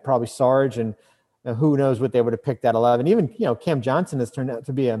have had probably Sarge and who knows what they would have picked at 11. Even, Cam Johnson has turned out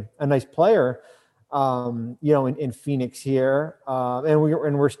to be a nice player, in Phoenix here. And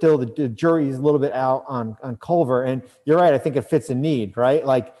we're still, the jury is a little bit out on Culver. And you're right. I think it fits a need, right?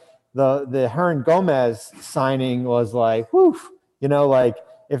 Like the Hernan Gomez signing was like, whew,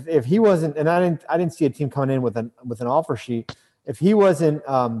 if he wasn't, and I didn't see a team coming in with an offer sheet. If he wasn't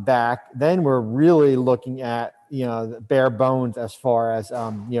back, then we're really looking at the bare bones as far as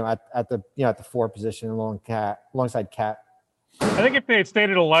at the 4 position alongside Cat. I think if they had stayed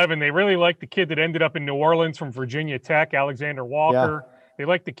at 11, they really liked the kid that ended up in New Orleans from Virginia Tech, Alexander Walker. Yeah. They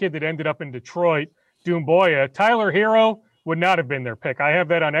liked the kid that ended up in Detroit, Doumbouya. Tyler Hero would not have been their pick. I have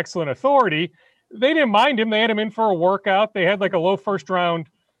that on excellent authority. They didn't mind him. They had him in for a workout. They had like a low first round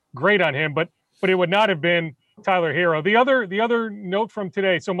grade on him, but it would not have been Tyler Hero. The other note from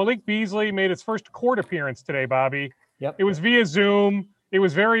today. So Malik Beasley made his first court appearance today, Bobby. Yep. It was via Zoom. It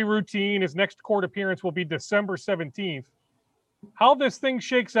was very routine. His next court appearance will be December 17th. How this thing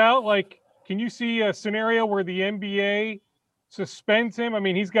shakes out, can you see a scenario where the NBA suspends him? I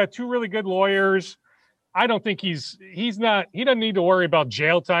mean, he's got 2 really good lawyers. I don't think he doesn't need to worry about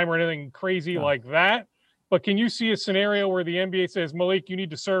jail time or anything crazy like that. But can you see a scenario where the NBA says, Malik, you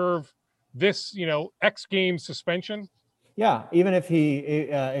need to serve this, X Games suspension? Yeah. Even if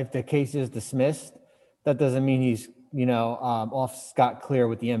if the case is dismissed, that doesn't mean he's, off scot-clear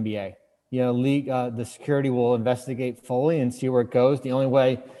with the NBA. League, the security will investigate fully and see where it goes. The only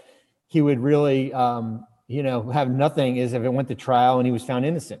way he would really, have nothing is if it went to trial and he was found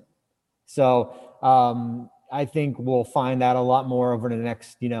innocent. So I think we'll find out a lot more over the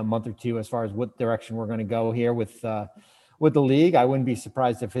next, month or two as far as what direction we're going to go here with the league. I wouldn't be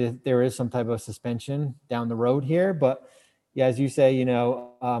surprised if there is some type of suspension down the road here. But yeah, as you say,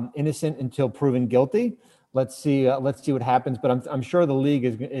 innocent until proven guilty. let's see what happens. But I'm sure the league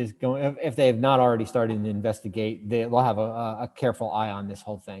is going, if they have not already started to investigate, they'll have a careful eye on this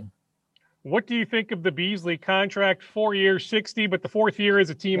whole thing. What do you think of the Beasley contract? 4 years, 60, but the fourth year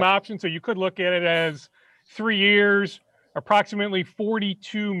is a team option, so you could look at it as 3 years, approximately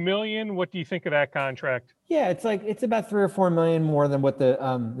 $42 million. What do you think of that contract? Yeah, it's about 3 or 4 million more than what the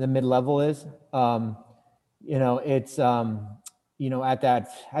mid-level is. It's at that,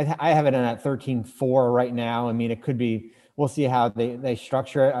 I have it in at 13.4 right now. I mean, it could be, we'll see how they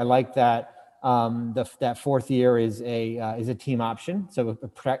structure it. I like that. That fourth year is a team option, so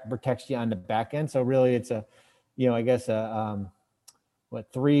it protects you on the back end. So really, it's a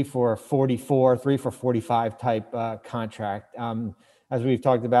 3 for 44, 3 for 45 type contract. As we've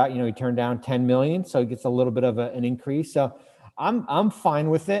talked about, he turned down 10 million, so he gets a little bit of an increase. So I'm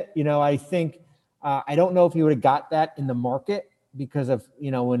fine with it. I think I don't know if he would have got that in the market because of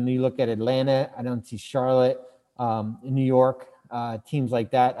when you look at Atlanta, I don't see Charlotte, New York. Teams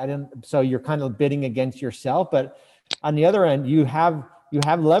like that. So you're kind of bidding against yourself, but on the other end, you have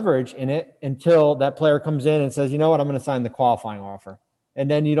leverage in it until that player comes in and says, you know what, I'm going to sign the qualifying offer.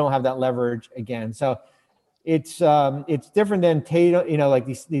 And then you don't have that leverage again. So it's different than Tatum, like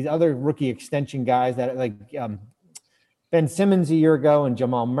these other rookie extension guys that like Ben Simmons a year ago and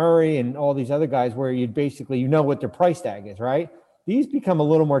Jamal Murray and all these other guys where you basically, what their price tag is, right? These become a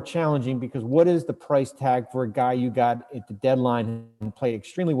little more challenging because what is the price tag for a guy you got at the deadline and played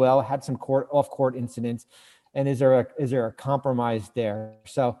extremely well, had some off-court incidents, and is there a compromise there?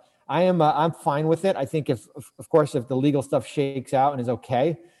 So I'm fine with it. I think if the legal stuff shakes out and is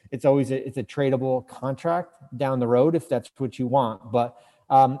okay, it's a tradable contract down the road if that's what you want. But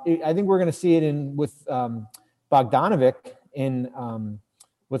I think we're going to see it with Bogdanovic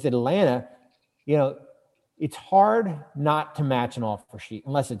with Atlanta. It's hard not to match an offer sheet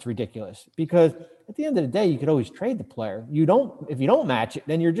unless it's ridiculous, because at the end of the day, you could always trade the player. If you don't match it,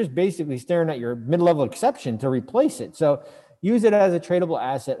 then you're just basically staring at your mid-level exception to replace it. So use it as a tradable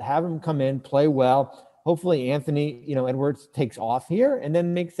asset, have him come in, play well. Hopefully Anthony, Edwards takes off here and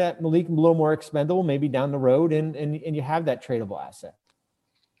then makes that Malik a little more expendable, maybe down the road. And you have that tradable asset.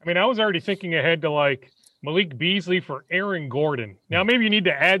 I mean, I was already thinking ahead to like Malik Beasley for Aaron Gordon. Now, maybe you need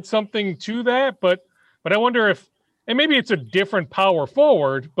to add something to that, but I wonder if, and maybe it's a different power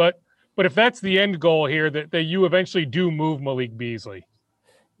forward, but if that's the end goal here, that you eventually do move Malik Beasley.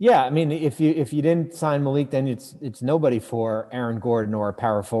 Yeah, I mean, if you didn't sign Malik, then it's nobody for Aaron Gordon or a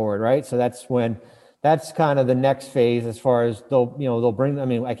power forward, right? So that's kind of the next phase as far as they'll bring. I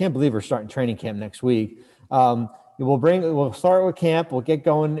mean, I can't believe we're starting training camp next week. We'll start with camp. We'll get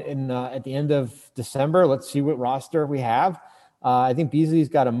going at the end of December. Let's see what roster we have. I think Beasley's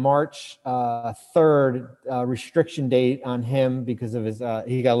got a March 3rd restriction date on him because of his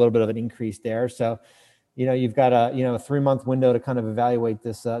he got a little bit of an increase there. So, you've got a 3-month window to kind of evaluate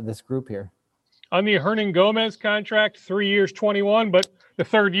this group here. On the Hernan Gomez contract, 3 years, 21, but the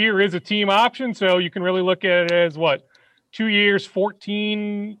third year is a team option, so you can really look at it as 2 years,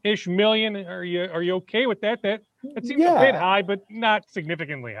 14-ish million. Are you okay with that? That seems a bit high, but not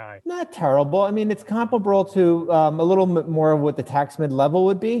significantly high. Not terrible. I mean, it's comparable to a little bit more of what the tax mid level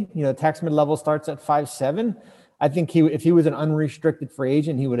would be. Tax mid level starts at 5.7. I think if he was an unrestricted free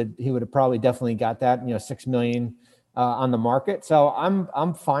agent, he would have probably definitely got that. $6 million on the market. So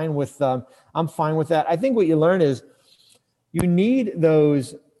I'm fine with that. I think what you learn is you need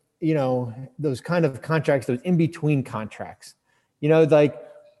those kind of contracts, those in between contracts. Like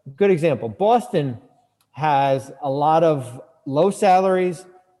good example, Boston has a lot of low salaries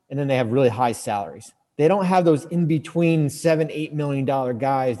and then they have really high salaries. They don't have those in between $7-8 million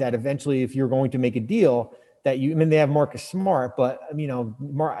guys that eventually, if you're going to make a deal, they have Marcus Smart, but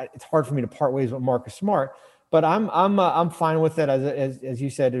it's hard for me to part ways with Marcus Smart. But I'm fine with it. As you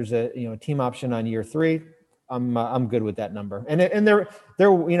said, there's a team option on year 3. I'm good with that number. And they're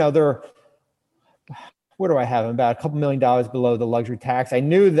where do I have them? About a couple $1 million below the luxury tax. I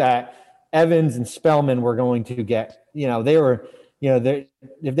knew that Evans and Spellman were going to get, they were,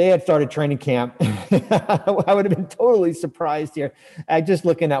 if they had started training camp, I would have been totally surprised here. Just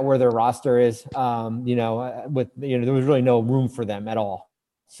looking at where their roster is, there was really no room for them at all.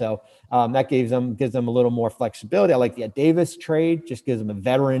 So that gives them a little more flexibility. I like the Davis trade, just gives them a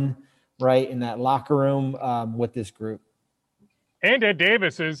veteran right in that locker room with this group. And Ed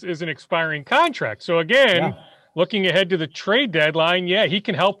Davis is an expiring contract. So again, looking ahead to the trade deadline, he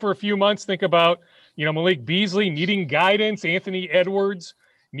can help for a few months. Think about, Malik Beasley needing guidance, Anthony Edwards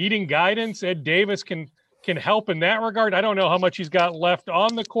needing guidance. Ed Davis can help in that regard. I don't know how much he's got left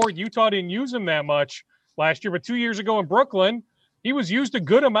on the court. Utah didn't use him that much last year, but 2 years ago in Brooklyn, he was used a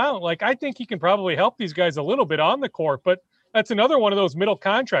good amount. Like, I think he can probably help these guys a little bit on the court, but that's another one of those middle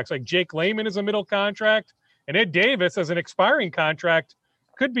contracts. Like Jake Layman is a middle contract, and Ed Davis as an expiring contract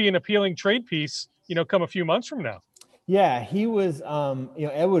could be an appealing trade piece, come a few months from now. Yeah, he was,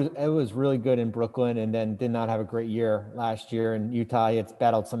 Ed was really good in Brooklyn and then did not have a great year last year in Utah. He had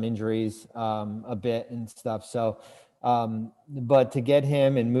battled some injuries a bit and stuff. So, but to get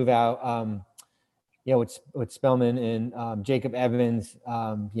him and move out, with Spellman and Jacob Evans,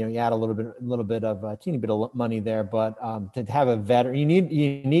 you add a little bit of a teeny bit of money there, but to have a veteran,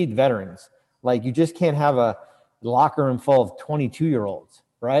 you need veterans. Like, you just can't have a locker room full of 22-year-olds,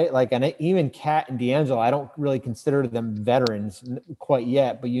 right? Like, and even Cat and D'Angelo, I don't really consider them veterans quite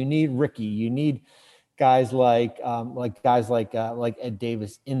yet, but you need Ricky, you need guys like Ed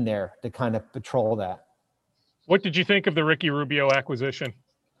Davis in there to kind of patrol that. What did you think of the Ricky Rubio acquisition?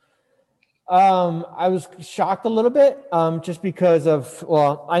 I was shocked a little bit, just because of,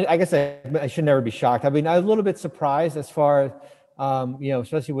 I guess I should never be shocked. I mean, I was a little bit surprised as far as,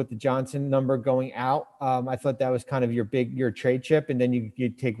 especially with the Johnson number going out. I thought that was kind of your trade chip, and then you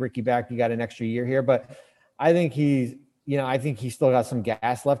take Ricky back, you got an extra year here, but I think he's still got some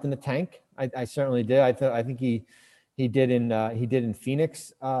gas left in the tank. I certainly did. I think he did in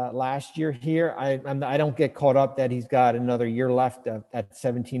Phoenix last year here. I don't get caught up that he's got another year left at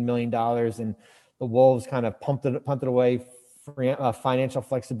 $17 million, and the Wolves kind of punted away for financial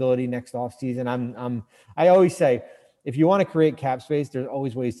flexibility next offseason. I always say, if you want to create cap space, there's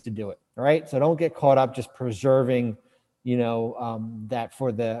always ways to do it. All right. So don't get caught up just preserving, that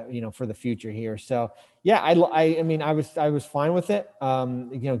for the future here. So yeah, I mean, I was fine with it.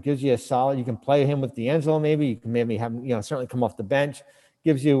 Gives you a solid, you can play him with D'Angelo. Maybe you can have, certainly come off the bench,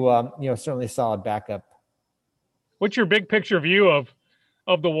 gives you, certainly a solid backup. What's your big picture view of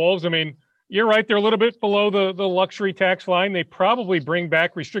the Wolves? I mean, you're right. They're a little bit below the luxury tax line. They probably bring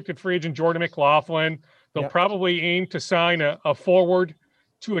back restricted free agent Jordan McLaughlin. They'll probably aim to sign a forward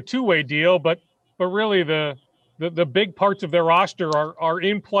to a two-way deal, but really the big parts of their roster are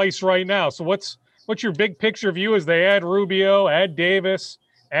in place right now. So what's your big picture view as they add Rubio, add Davis,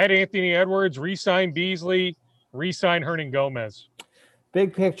 add Anthony Edwards, re-sign Beasley, re-sign Hernangomez?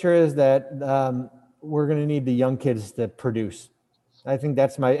 Big picture is that we're going to need the young kids to produce. I think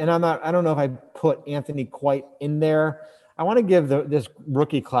that's I don't know if I put Anthony quite in there. I want to give this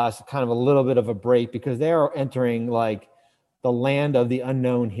rookie class kind of a little bit of a break, because they are entering like the land of the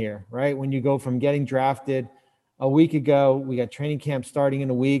unknown here, right? When you go from getting drafted a week ago, we got training camp starting in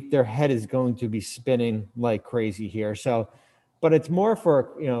a week, their head is going to be spinning like crazy here. So, but it's more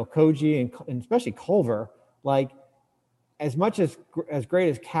for, Koji and especially Culver, like as much as great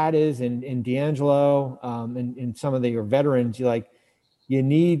as Cat is and D'Angelo and some of your veterans, you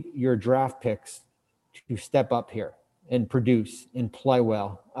need your draft picks to step up here and produce and play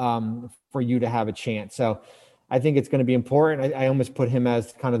well for you to have a chance. So I think it's going to be important. I almost put him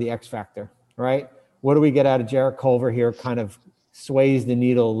as kind of the X factor, right? What do we get out of Jarrett Culver here? Kind of sways the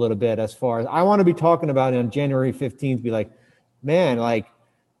needle a little bit as far as I want to be talking about it on January 15th, be like, man, like,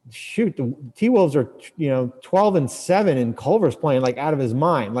 shoot, the T-Wolves are, 12-7 and Culver's playing like out of his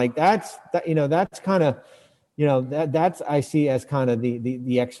mind. Like that's kind of, that's I see as kind of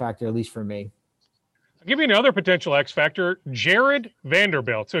the X factor, at least for me. I'll give you another potential X factor, Jared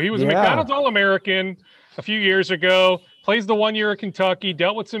Vanderbilt. So he was a McDonald's All-American a few years ago, plays the 1 year at Kentucky,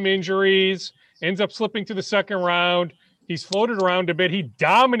 dealt with some injuries, ends up slipping to the second round. He's floated around a bit. He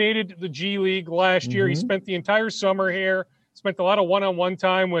dominated the G League last year. He spent the entire summer here, spent a lot of one-on-one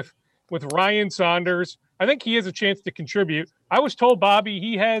time with Ryan Saunders. I think he has a chance to contribute. I was told, Bobby,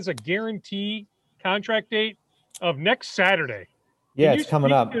 he has a guarantee contract date of next Saturday. Yeah, it's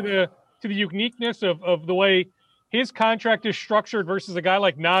coming up. To the uniqueness of the way his contract is structured versus a guy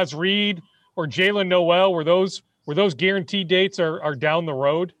like Naz Reid or Jalen Noel, where those guarantee dates are down the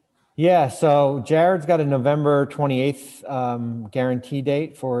road? Yeah, so Jared's got a November 28th guarantee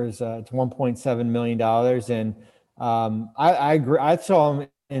date for his it's $1.7 million. And I agree. I saw him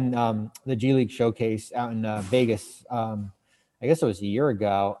in the G League showcase out in Vegas. I guess it was a year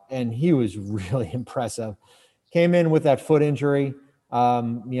ago, and he was really impressive. Came in with that foot injury.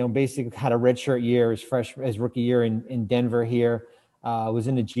 Basically had a redshirt year, his rookie year in Denver here. Was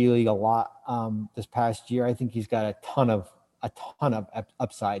in the G League a lot this past year. I think he's got a ton of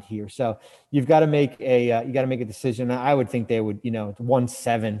upside here. So you've got to make a decision. I would think they would,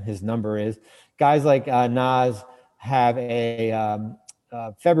 1.7 his number is. Guys like Naz have a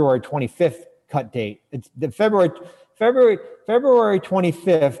February 25th cut date. It's the February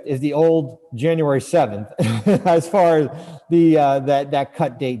 25th is the old January 7th as far as the that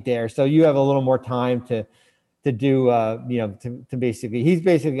cut date there. So you have a little more time to to do, to basically, he's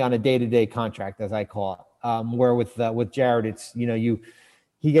basically on a day-to-day contract, as I call it. Where with Jared, it's,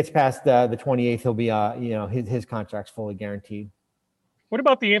 he gets past the 28th, he'll be, his contract's fully guaranteed. What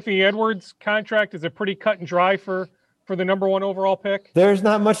about the Anthony Edwards contract? Is it pretty cut and dry for the number 1 overall pick? There's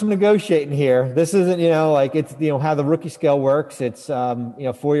not much negotiating here. This isn't, like it's, how the rookie scale works. It's,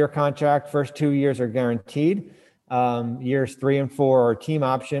 4-year contract. First 2 years are guaranteed. Years 3 and 4 are team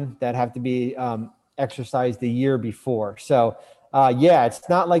option that have to be exercised the year before. So, it's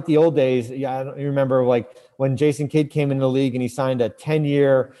not like the old days. Yeah, I don't remember like when Jason Kidd came into the league and he signed a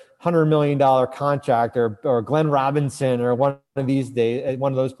 10-year, $100 million contract, or Glenn Robinson, or one of these days,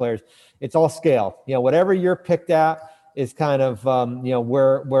 one of those players. It's all scaled. Whatever you're picked at is kind of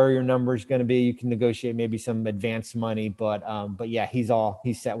where your number is going to be. You can negotiate maybe some advance money, but yeah, he's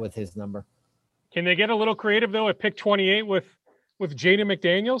set with his number. Can they get a little creative though at pick 28 with Jaden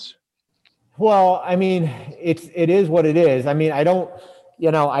McDaniels? Well, I mean, it is what it is. I mean,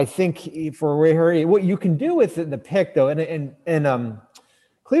 I think for what you can do with the pick though, and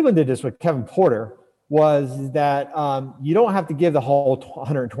Cleveland did this with Kevin Porter, was that you don't have to give the whole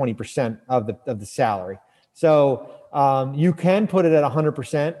 120% of the salary. So you can put it at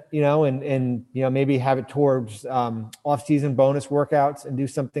 100%, and maybe have it towards off-season bonus workouts and do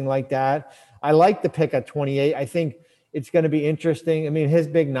something like that. I like the pick at 28. I think it's going to be interesting. I mean, his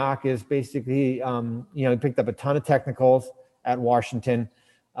big knock is basically, he picked up a ton of technicals at Washington,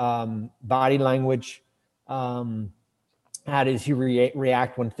 body language. How does he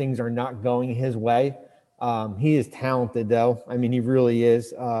react when things are not going his way? He is talented, though. I mean, he really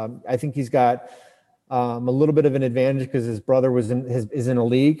is. I think he's got a little bit of an advantage because his brother is in a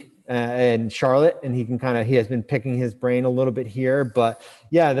league in Charlotte, and he has been picking his brain a little bit here. But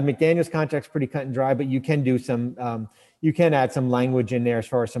yeah, the McDaniels contract's pretty cut and dry, but you can do some, you can add some language in there as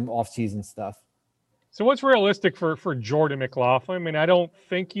far as some off-season stuff. So what's realistic for Jordan McLaughlin? I mean, I don't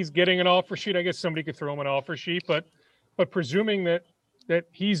think he's getting an offer sheet. I guess somebody could throw him an offer sheet, but presuming that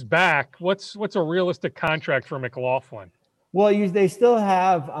he's back, what's a realistic contract for McLaughlin? Well, they still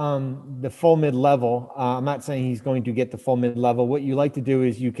have the full mid-level. I'm not saying he's going to get the full mid-level. What you like to do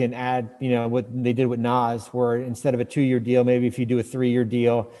is you can add, what they did with Nas, where instead of a 2-year deal, maybe if you do a 3-year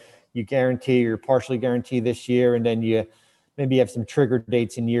deal, you guarantee or partially guarantee this year, and then you have some trigger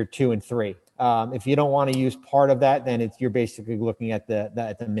dates in year 2 and 3. If you don't want to use part of that, then you're basically looking at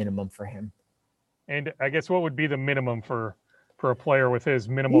the minimum for him. And I guess what would be the minimum for a player with his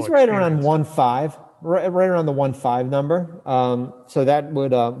minimal? He's right around 1.5, right around the 1.5 number. So that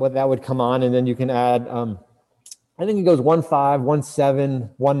would come on, and then you can add. I think it goes 1.5, 1.7,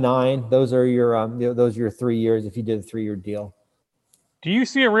 1.9. Those are your 3 years if you did a 3-year deal. Do you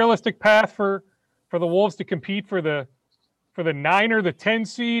see a realistic path for the Wolves to compete for the 9 or the 10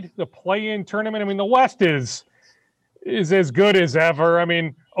 seed, the play-in tournament? I mean, the West is as good as ever. I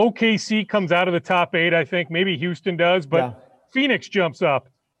mean, OKC comes out of the top 8, I think. Maybe Houston does, but yeah. Phoenix jumps up.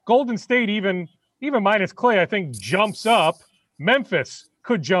 Golden State, even minus Clay, I think, jumps up. Memphis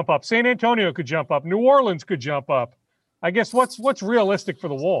could jump up. San Antonio could jump up. New Orleans could jump up. I guess what's realistic for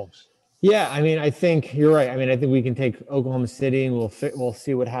the Wolves? Yeah, I mean, I think you're right. I mean, I think we can take Oklahoma City, and we'll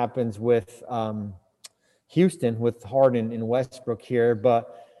see what happens with Houston, with Harden and Westbrook here.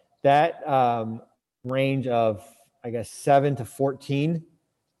 But that range of, I guess, 7 to 14,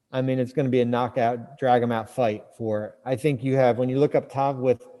 I mean, it's going to be a knockout, drag them out fight for. I think you have, when you look up top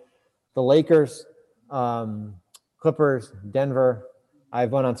with the Lakers, Clippers, Denver.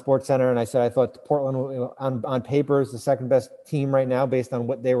 I've went on SportsCenter and I said I thought Portland on paper is the second best team right now based on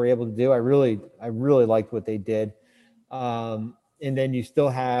what they were able to do. I really liked what they did. And then you still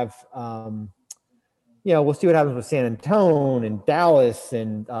have, we'll see what happens with San Antonio and Dallas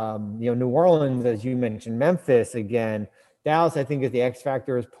and New Orleans, as you mentioned, Memphis again. Dallas, I think, is the X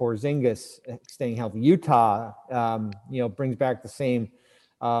factor is Porzingis staying healthy. Utah, brings back the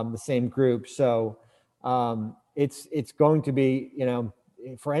same group. So it's going to be,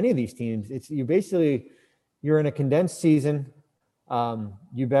 for any of these teams, you're in a condensed season.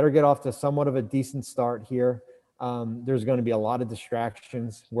 You better get off to somewhat of a decent start here. There's going to be a lot of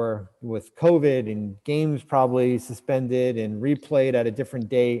distractions with COVID and games probably suspended and replayed at a different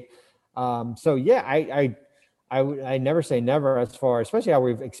date. I never say never as far, especially how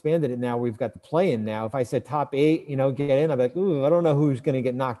we've expanded it now. We've got the play-in now. If I said top 8, get in, I'm like, ooh, I don't know who's going to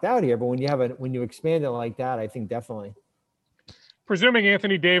get knocked out here. But when you expand it like that, I think definitely. Presuming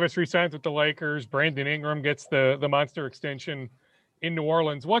Anthony Davis resigns with the Lakers, Brandon Ingram gets the monster extension in New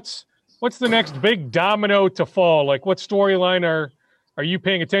Orleans. What's the next big domino to fall? Like, what storyline are you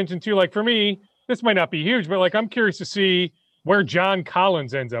paying attention to? Like, for me, this might not be huge, but I'm curious to see where John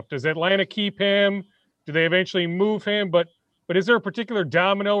Collins ends up. Does Atlanta keep him? Do they eventually move him? But is there a particular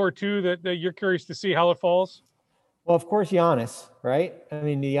domino or two that you're curious to see how it falls? Well, of course, Giannis, right? I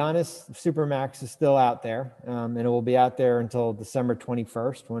mean, the Giannis Supermax is still out there, and it will be out there until December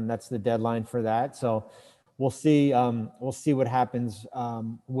 21st, when that's the deadline for that. So we'll see. We'll see what happens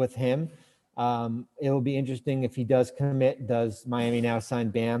with him. It will be interesting if he does commit. Does Miami now sign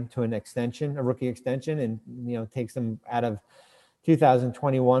Bam to an extension, a rookie extension, and takes them out of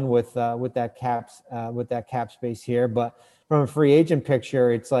 2021 with that cap space here? But from a free agent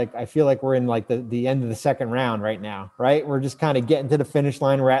picture, it's like I feel like we're in like the end of the second round right now, right? We're just kind of getting to the finish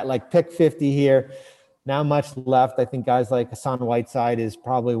line. We're at like pick 50 here. Not much left. I think guys like Hassan Whiteside is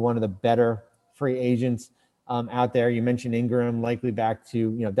probably one of the better free agents out there. You mentioned Ingram, likely back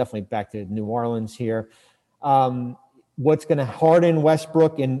to, definitely back to New Orleans here. What's going to harden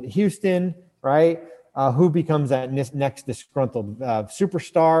Westbrook in Houston, right? Who becomes that next disgruntled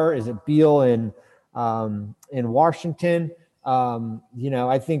superstar? Is it Beal in Washington?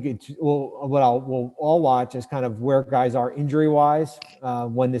 I think we'll all watch is kind of where guys are injury wise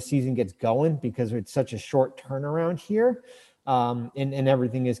when the season gets going, because it's such a short turnaround here, and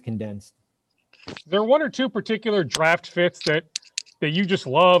everything is condensed. There are one or two particular draft fits that you just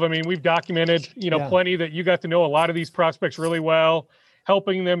love. I mean, we've documented, plenty that you got to know a lot of these prospects really well,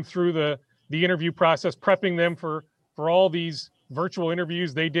 helping them through the interview process, prepping them for all these virtual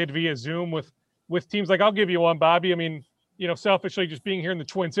interviews they did via Zoom with teams. Like, I'll give you one, Bobby. I mean, selfishly, just being here in the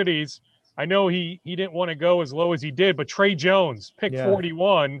Twin Cities, I know he didn't want to go as low as he did, but Trey Jones, pick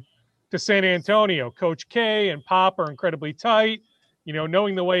 41 to San Antonio. Coach K and Pop are incredibly tight.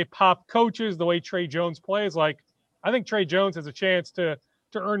 Knowing the way Pop coaches, the way Trey Jones plays, I think Trey Jones has a chance to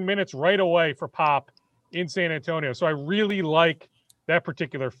earn minutes right away for Pop in San Antonio. So I really like that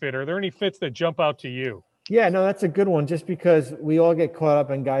particular fit. Are there any fits that jump out to you? Yeah, no, that's a good one. Just because we all get caught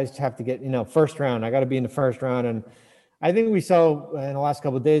up and guys have to get, first round. I got to be in the first round. And I think we saw in the last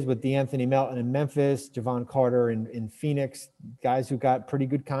couple of days with DeAnthony Melton in Memphis, Javon Carter in Phoenix, guys who got pretty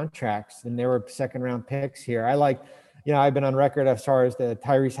good contracts, and they were second round picks here. I like, I've been on record as far as the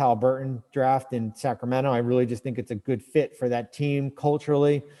Tyrese Halliburton draft in Sacramento. I really just think it's a good fit for that team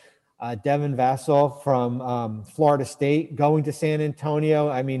culturally. Devin Vassell from Florida State going to San Antonio.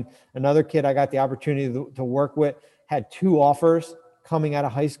 I mean, another kid I got the opportunity to work with had 2 offers coming out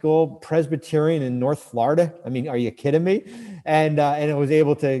of high school, Presbyterian in North Florida. I mean, are you kidding me? And it was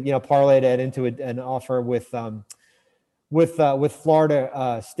able to, parlay that into an offer with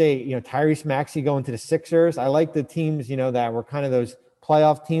Florida State. Tyrese Maxey going to the Sixers. I like the teams, that were kind of those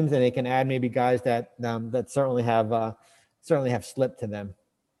playoff teams, and they can add maybe guys that certainly have slipped to them.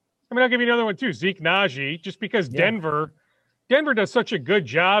 I mean, I'll give you another one too, Zeke Naji, just because Denver does such a good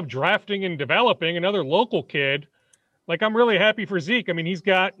job drafting and developing another local kid. Like, I'm really happy for Zeke. I mean, he's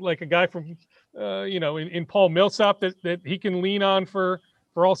got like a guy from, in Paul Millsap that he can lean on for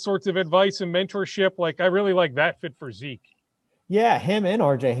all sorts of advice and mentorship. Like, I really like that fit for Zeke. Yeah, him and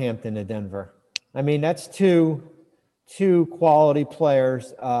RJ Hampton to Denver. I mean, that's two quality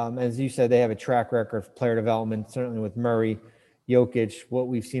players. As you said, they have a track record of player development, certainly with Murray, Jokic, what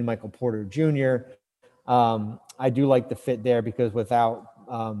we've seen, Michael Porter Jr. I do like the fit there, because without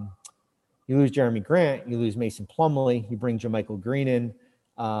you lose Jeremy Grant, you lose Mason Plumlee, you bring JaMychal Green in,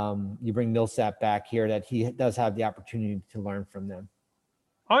 you bring Millsap back here, that he does have the opportunity to learn from them.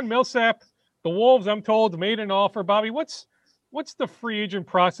 On Millsap, the Wolves, I'm told, made an offer. Bobby, what's the free agent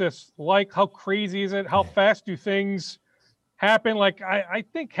process like? How crazy is it? How fast do things happen? Like, I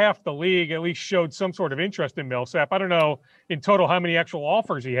think half the league at least showed some sort of interest in Millsap. I don't know in total how many actual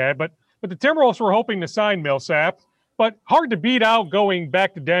offers he had, but the Timberwolves were hoping to sign Millsap, but hard to beat out going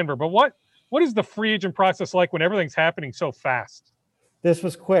back to Denver. But what is the free agent process like when everything's happening so fast? This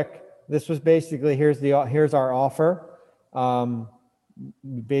was quick. This was basically, here's our offer.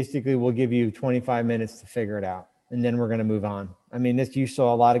 Basically, we'll give you 25 minutes to figure it out, and then we're going to move on. I mean, you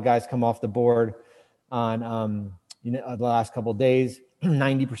saw a lot of guys come off the board on the last couple of days.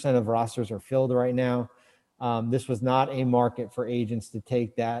 90% of rosters are filled right now. This was not a market for agents to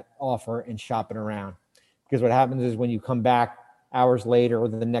take that offer and shop it around, because what happens is when you come back hours later or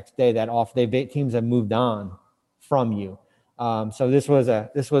the next day, teams have moved on from you. So this was a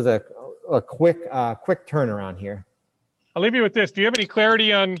quick turnaround here. I'll leave you with this. Do you have any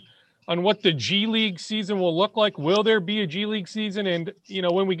clarity on what the G League season will look like? Will there be a G League season? And,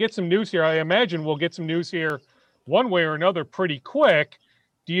 when we get some news here, I imagine we'll get some news here one way or another pretty quick.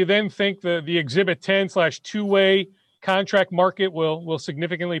 Do you then think the Exhibit 10 / two-way contract market will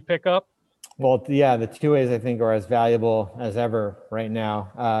significantly pick up? Well, yeah, the two ways I think are as valuable as ever right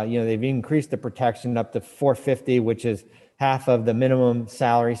now. They've increased the protection up to $450, which is half of the minimum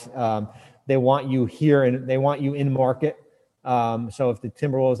salaries. they want you here and they want you in market. So if the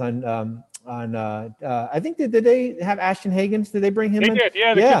Timberwolves I think did they have Ashton Higgins? Did they bring him in? They did,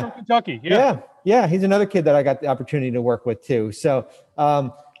 yeah. The kid from Kentucky. Yeah. He's another kid that I got the opportunity to work with too. So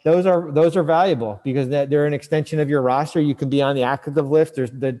those are valuable because they're an extension of your roster. You can be on the active list.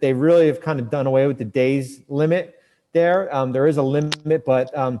 They really have kind of done away with the days limit there. There is a limit,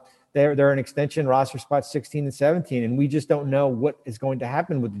 but they're an extension, roster spots 16 and 17, and we just don't know what is going to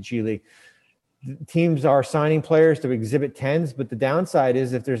happen with the G League. Teams are signing players to Exhibit 10s, but the downside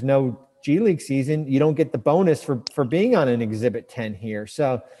is if there's no G League season, you don't get the bonus for being on an Exhibit 10 here.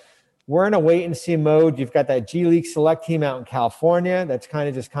 So we're in a wait and see mode. You've got that G League select team out in California that's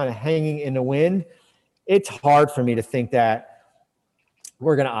kind of hanging in the wind. It's hard for me to think that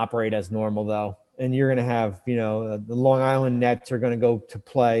we're going to operate as normal, though. And you're going to have, the Long Island Nets are going to go to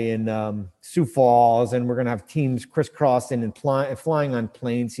play in Sioux Falls, and we're going to have teams crisscrossing and flying on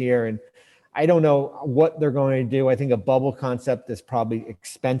planes here. And I don't know what they're going to do. I think a bubble concept is probably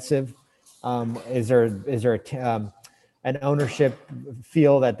expensive. Is there an ownership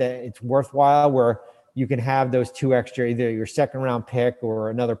feel that it's worthwhile where you can have those two extra, either your second round pick or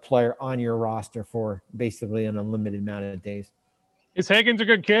another player on your roster for basically an unlimited amount of days? Is Higgins a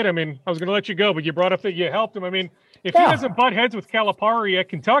good kid? I mean, I was going to let you go, but you brought up that you helped him. I mean, if he doesn't butt heads with Calipari at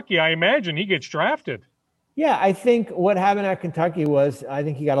Kentucky, I imagine he gets drafted. Yeah, I think what happened at Kentucky was I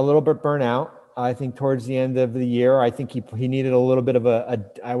think he got a little bit burnt out. I think towards the end of the year, I think he needed a little bit of a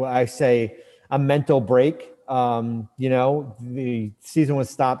mental break. The season was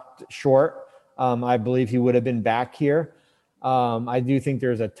stopped short. I believe he would have been back here. I do think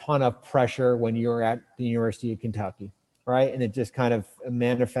there's a ton of pressure when you're at the University of Kentucky, right? And it just kind of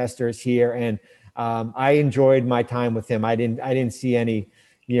manifests here. And I enjoyed my time with him. I didn't see any,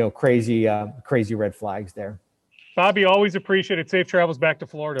 crazy red flags there. Bobby, always appreciate it. Safe travels back to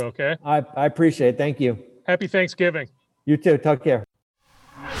Florida, okay? I appreciate it. Thank you. Happy Thanksgiving. You too. Take care.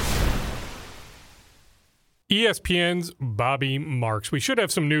 ESPN's Bobby Marks. We should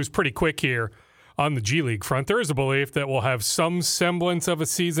have some news pretty quick here on the G League front. There is a belief that we'll have some semblance of a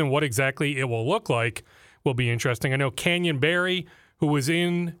season. What exactly it will look like will be interesting. I know Canyon Barry, who was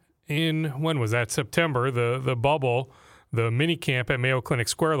in when was that? September, the bubble, the mini camp at Mayo Clinic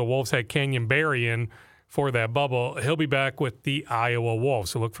Square. The Wolves had Canyon Barry in for that bubble. He'll be back with the Iowa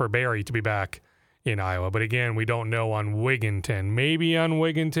Wolves, so look for Barry to be back in Iowa. But again, we don't know on Wigginton. Maybe on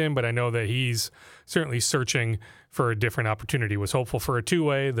Wigginton, but I know that he's certainly searching for a different opportunity. Was hopeful for a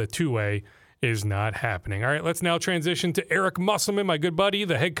two-way. The two-way is not happening. All right, let's now transition to Eric Musselman, my good buddy,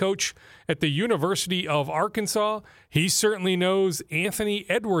 the head coach at the University of Arkansas. He certainly knows Anthony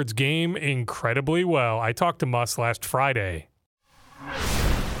Edwards' game incredibly well. I talked to Muss last Friday.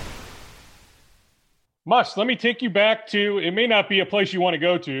 Muss, let me take you back to, it may not be a place you want to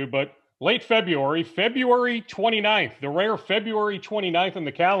go to, but late February 29th, the rare February 29th on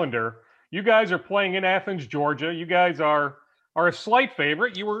the calendar. You guys are playing in Athens, Georgia. You guys are a slight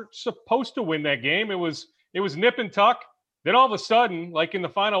favorite. You were supposed to win that game. It was nip and tuck. Then all of a sudden, like in the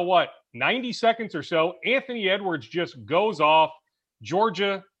final, 90 seconds or so, Anthony Edwards just goes off.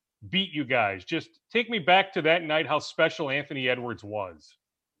 Georgia beat you guys. Just take me back to that night, how special Anthony Edwards was.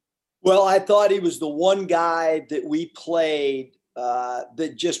 Well, I thought he was the one guy that we played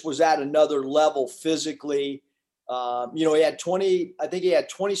that just was at another level physically. He had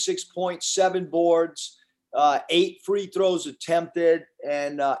 26.7 boards, 8 free throws attempted,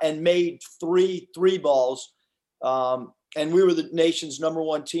 and made 3 balls. And we were the nation's number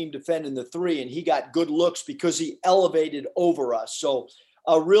 1 team defending the 3, and he got good looks because he elevated over us. So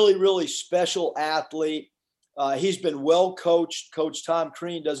a really, really special athlete. He's been well coached. Coach Tom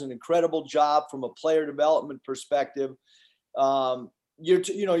Crean does an incredible job from a player development perspective.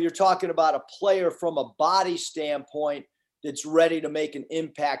 You're talking about a player from a body standpoint that's ready to make an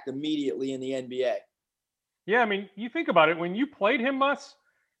impact immediately in the NBA. Yeah, I mean, you think about it. When you played him, Muss,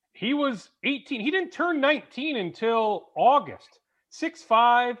 he was 18. He didn't turn 19 until August.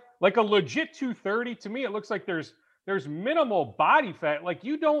 6'5", like a legit 230. To me, it looks like there's minimal body fat. Like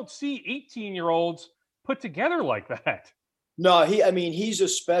you don't see 18-year-olds put together like that. No, he's a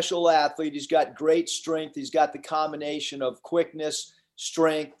special athlete. He's got great strength. He's got the combination of quickness,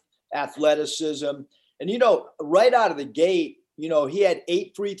 strength, athleticism. And, right out of the gate, he had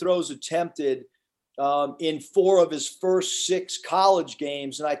 8 free throws attempted in 4 of his first 6 college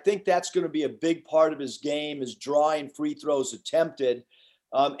games. And I think that's going to be a big part of his game is drawing free throws attempted.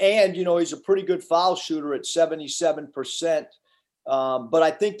 And he's a pretty good foul shooter at 77%. But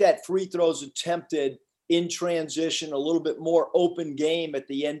I think that free throws attempted in transition, a little bit more open game at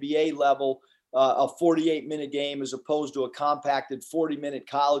the NBA level a 48-minute game as opposed to a compacted 40-minute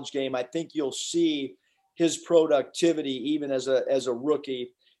college game, I think you'll see his productivity, even as a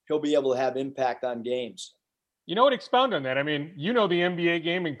rookie, he'll be able to have impact on games. You know what? Expound on that. I mean, you know the NBA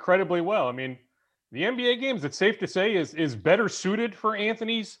game incredibly well. I mean, the NBA game, is it safe to say, is better suited for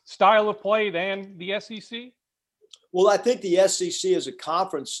Anthony's style of play than the SEC? Well, I think the SEC as a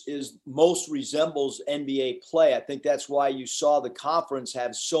conference most resembles NBA play. I think that's why you saw the conference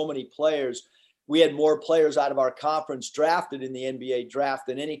have so many players. We had more players out of our conference drafted in the NBA draft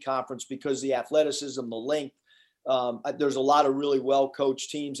than any conference because the athleticism, the length. There's a lot of really well-coached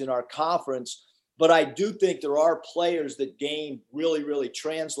teams in our conference. But I do think there are players that game really, really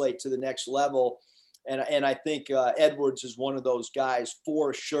translate to the next level. And I think Edwards is one of those guys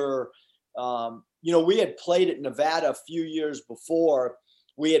for sure. We had played at Nevada a few years before.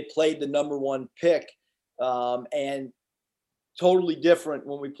 We had played the number 1 pick, and totally different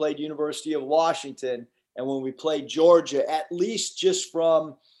when we played University of Washington and when we played Georgia, at least just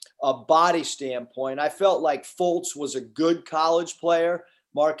from a body standpoint. I felt like Fultz was a good college player,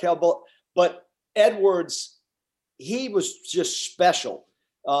 Markelle, but Edwards, he was just special.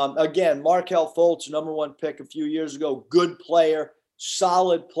 Again, Markelle Fultz, number 1 pick a few years ago, good player,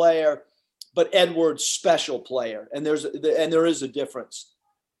 solid player, but Edwards, special player. And there is a difference.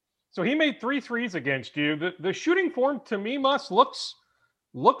 So he made 3 threes against you. The shooting form to me,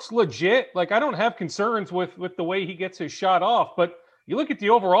 looks legit. Like, I don't have concerns with the way he gets his shot off, but you look at the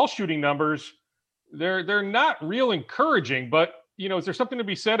overall shooting numbers, they're not real encouraging. But, is there something to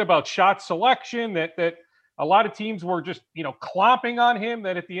be said about shot selection that a lot of teams were just, clomping on him,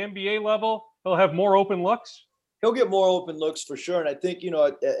 that at the NBA level, he'll have more open looks? He'll get more open looks for sure. And I think,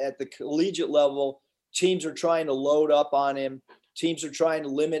 at the collegiate level, teams are trying to load up on him. Teams are trying to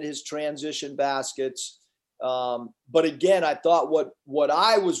limit his transition baskets. But again, I thought what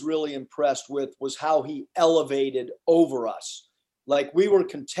I was really impressed with was how he elevated over us. Like, we were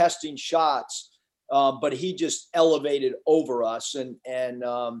contesting shots, but he just elevated over us. And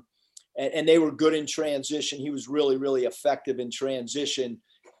they were good in transition. He was really, really effective in transition.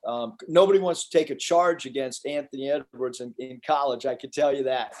 Nobody wants to take a charge against Anthony Edwards in college. I can tell you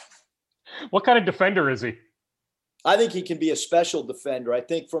that. What kind of defender is he? I think he can be a special defender. I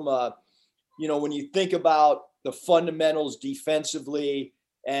think from when you think about the fundamentals defensively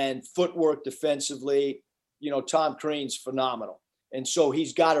and footwork defensively, Tom Crean's phenomenal. And so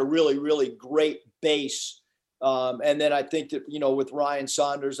he's got a really, really great base. And then I think that, with Ryan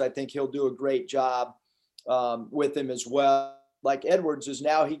Saunders, I think he'll do a great job with him as well. Like Edwards is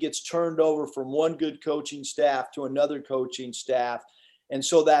now, he gets turned over from one good coaching staff to another coaching staff. And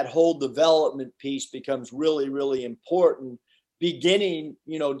so that whole development piece becomes really, really important beginning,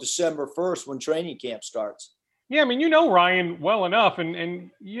 December 1st when training camp starts. Yeah, I mean, Ryan well enough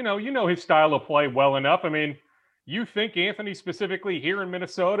and his style of play well enough. I mean, you think Anthony specifically here in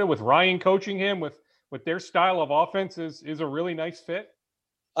Minnesota with Ryan coaching him with their style of offense is a really nice fit?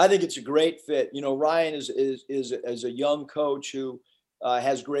 I think it's a great fit. Ryan is a young coach who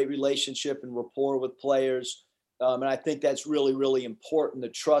has great relationship and rapport with players. And I think that's really, really important, the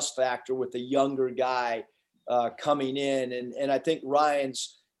trust factor with a younger guy coming in. And I think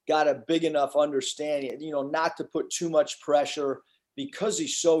Ryan's got a big enough understanding, not to put too much pressure because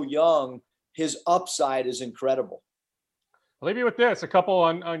he's so young. His upside is incredible. I'll leave you with this, a couple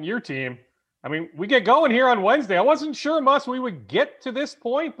on your team. I mean, we get going here on Wednesday. I wasn't sure, we would get to this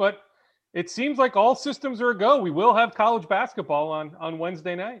point, but it seems like all systems are a go. We will have college basketball on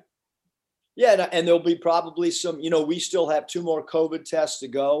Wednesday night. Yeah, and there'll be probably some, we still have 2 more COVID tests to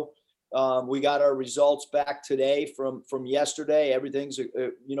go. We got our results back today from yesterday. Everything's,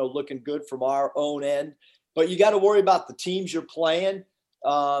 looking good from our own end. But you got to worry about the teams you're playing.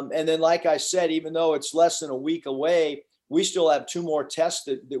 And then, like I said, even though it's less than a week away, we still have 2 more tests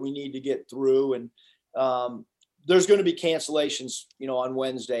that we need to get through. And there's going to be cancellations, on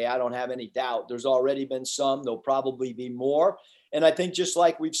Wednesday. I don't have any doubt. There's already been some. There'll probably be more. And I think just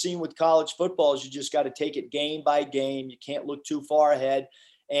like we've seen with college football, is you just got to take it game by game. You can't look too far ahead.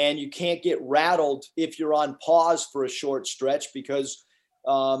 And you can't get rattled if you're on pause for a short stretch because,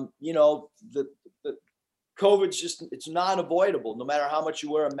 the COVID's it's non-avoidable. No matter how much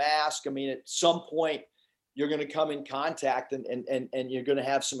you wear a mask, I mean, at some point, you're going to come in contact and you're going to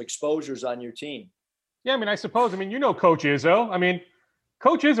have some exposures on your team. Yeah, I mean, I suppose, Coach Izzo. I mean,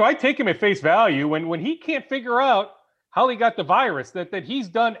 Coach Izzo, I take him at face value when he can't figure out how he got the virus, that he's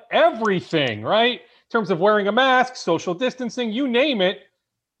done everything, right? In terms of wearing a mask, social distancing, you name it.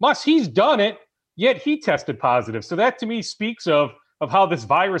 He's done it, yet he tested positive. So that to me speaks of how this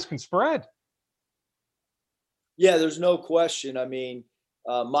virus can spread. Yeah, there's no question. I mean,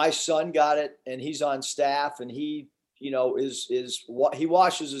 My son got it, and he's on staff, and he, you know, he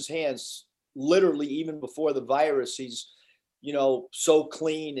washes his hands literally even before the virus. He's, you know, so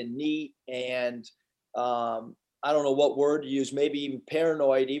clean and neat, and I don't know what word to use, maybe even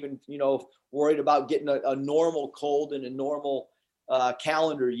paranoid, even, you know, worried about getting a normal cold in a normal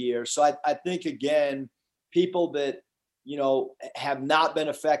calendar year. So I think, again, people that, you know, have not been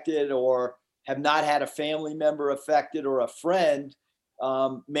affected or have not had a family member affected or a friend,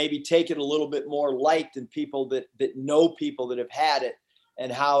 maybe take it a little bit more light than people that know people that have had it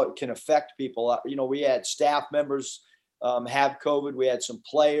and how it can affect people. You know, we had staff members have COVID. We had some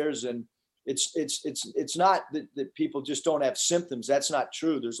players, and it's not that people just don't have symptoms. That's not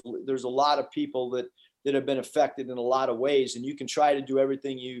true. There's a lot of people that have been affected in a lot of ways, and you can try to do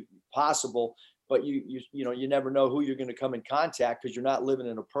everything possible, but you know, you never know who you're going to come in contact because you're not living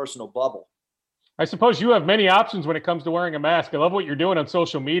in a personal bubble. I suppose you have many options when it comes to wearing a mask. I love what you're doing on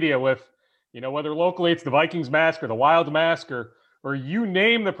social media with, you know, whether locally it's the Vikings mask or the Wild mask or you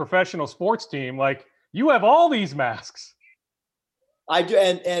name the professional sports team. Like, you have all these masks. I do,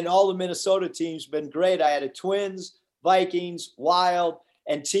 and all the Minnesota teams have been great. I had a Twins, Vikings, Wild,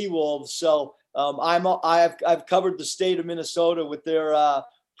 and T-Wolves. So I've covered the state of Minnesota with their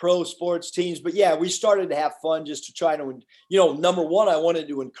pro sports teams. But yeah, we started to have fun just to try to, you know, number one, I wanted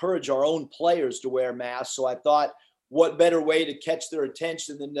to encourage our own players to wear masks. So I thought, what better way to catch their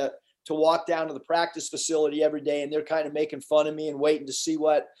attention than to walk down to the practice facility every day, and they're kind of making fun of me and waiting to see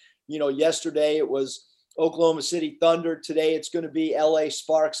what, you know, yesterday it was Oklahoma City Thunder. Today it's going to be LA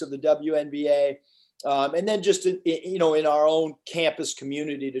Sparks of the WNBA. And then just, you know, in our own campus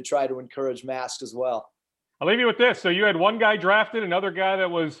community to try to encourage masks as well. I'll leave you with this. So you had one guy drafted, another guy that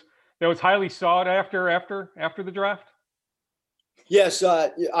was highly sought after the draft? Yes,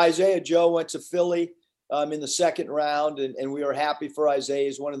 Isaiah Joe went to Philly in the second round, and we were happy for Isaiah.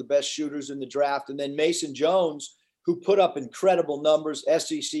 He's one of the best shooters in the draft. And then Mason Jones, who put up incredible numbers,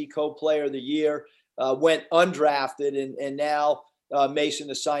 SEC Co-Player of the Year, went undrafted, and now Mason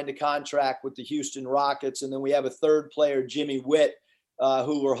has signed a contract with the Houston Rockets. And then we have a third player, Jimmy Witt,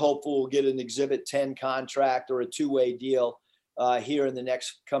 who we're hopeful will get an Exhibit 10 contract or a two-way deal here in the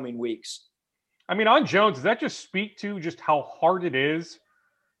next coming weeks. I mean, on Jones, does that just speak to just how hard it is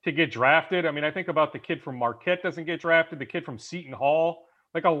to get drafted? I mean, I think about the kid from Marquette doesn't get drafted, the kid from Seton Hall.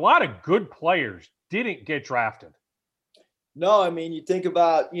 Like, a lot of good players didn't get drafted. No, I mean, you think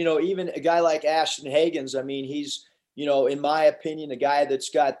about, you know, even a guy like Ashton Hagans. I mean, he's, you know, in my opinion, a guy that's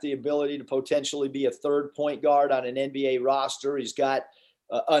got the ability to potentially be a third point guard on an NBA roster. He's got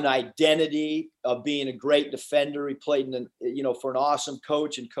an identity of being a great defender. He played for an awesome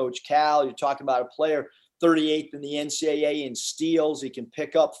coach and Coach Cal. You're talking about a player 38th in the NCAA in steals. He can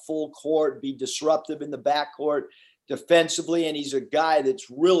pick up full court, be disruptive in the backcourt defensively. And he's a guy that's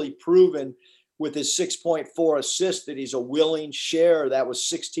really proven with his 6.4 assists that he's a willing sharer. That was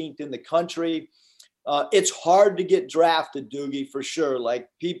 16th in the country. It's hard to get drafted, Doogie, for sure. Like,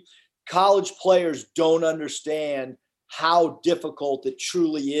 college players don't understand how difficult it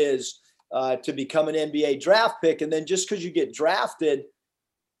truly is to become an NBA draft pick. And then just because you get drafted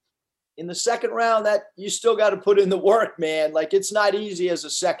in the second round, that you still got to put in the work, man. Like, it's not easy as a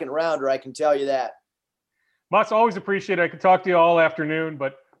second rounder, I can tell you that. Mutz, always appreciate it. I could talk to you all afternoon,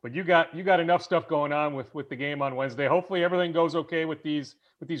 but you got enough stuff going on with the game on Wednesday. Hopefully everything goes okay with these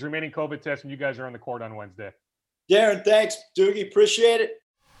remaining COVID tests, and you guys are on the court on Wednesday. Darren, thanks. Doogie, appreciate it.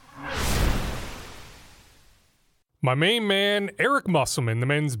 My main man, Eric Musselman, the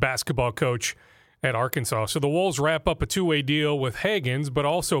men's basketball coach at Arkansas. So the Wolves wrap up a two-way deal with Hagans, but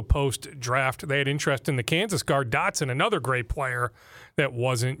also post-draft, they had interest in the Kansas guard Dotson, another great player that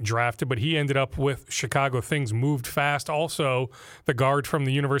wasn't drafted, but he ended up with Chicago. Things moved fast. Also, the guard from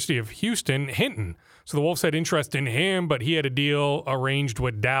the University of Houston, Hinton. So the Wolves had interest in him, but he had a deal arranged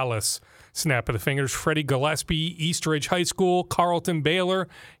with Dallas. Snap of the fingers. Freddie Gillespie, Eastridge High School, Carleton Baylor.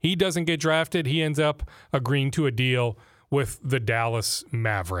 He doesn't get drafted. He ends up agreeing to a deal with the Dallas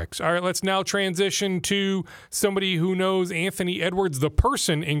Mavericks. All right, let's now transition to somebody who knows Anthony Edwards, the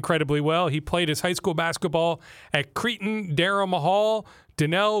person, incredibly well. He played his high school basketball at Cretin, Darrah Mahal,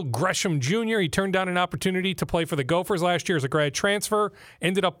 Donnell, Gresham Jr. He turned down an opportunity to play for the Gophers last year as a grad transfer,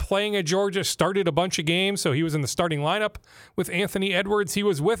 ended up playing at Georgia, started a bunch of games, so he was in the starting lineup with Anthony Edwards. He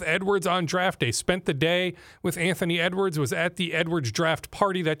was with Edwards on draft day, spent the day with Anthony Edwards, was at the Edwards draft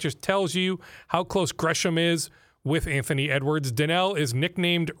party. That just tells you how close Gresham is with Anthony Edwards. Donnell is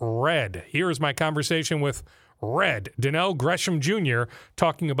nicknamed Red. Here is my conversation with Red, Donnell Gresham Jr.,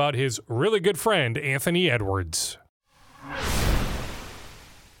 talking about his really good friend, Anthony Edwards.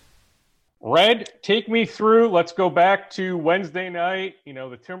 Red, take me through. Let's go back to Wednesday night. You know,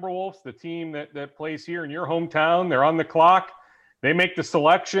 the Timberwolves, the team that plays here in your hometown, they're on the clock. They make the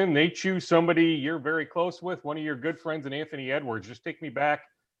selection. They choose somebody you're very close with, one of your good friends, in Anthony Edwards. Just take me back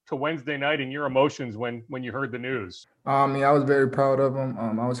to Wednesday night and your emotions when you heard the news. Yeah, I was very proud of him.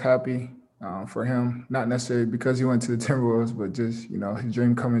 I was happy for him, not necessarily because he went to the Timberwolves, but just, his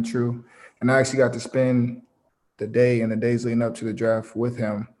dream coming true. And I actually got to spend the day and the days leading up to the draft with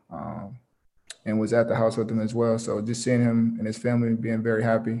him, and was at the house with him as well. So just seeing him and his family being very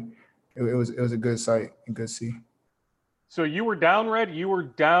happy, it was a good sight and good to see. So you were down, Red? You were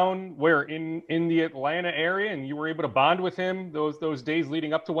down where, in the Atlanta area, and you were able to bond with him those days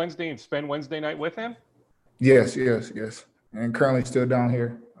leading up to Wednesday and spend Wednesday night with him? Yes. And currently still down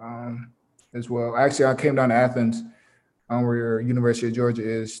here as well. Actually, I came down to Athens, where University of Georgia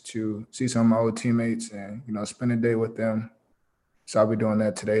is, to see some of my old teammates and, spend a day with them. So I'll be doing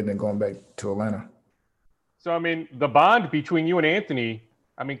that today and then going back to Atlanta. So, I mean, the bond between you and Anthony,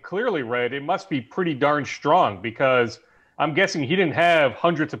 I mean, clearly, Red, it must be pretty darn strong, because I'm guessing he didn't have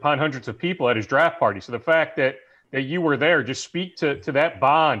hundreds upon hundreds of people at his draft party. So the fact that you were there, just speak to that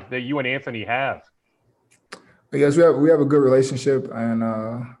bond that you and Anthony have. Yes, we have a good relationship,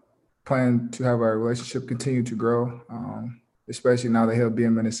 and plan to have our relationship continue to grow, especially now that he'll be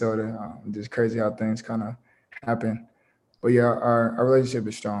in Minnesota. Just crazy how things kind of happen. But yeah, our relationship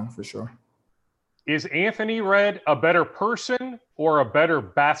is strong for sure. Is Anthony, Red, a better person or a better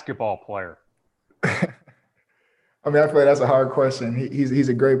basketball player? I mean, I feel like that's a hard question. He's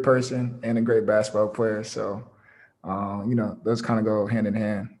a great person and a great basketball player. So, those kind of go hand in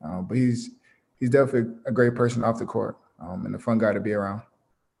hand. But he's definitely a great person off the court, and a fun guy to be around.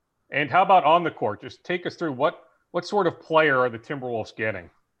 And how about on the court? Just take us through what sort of player are the Timberwolves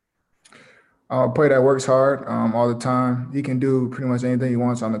getting? A player that works hard all the time. He can do pretty much anything he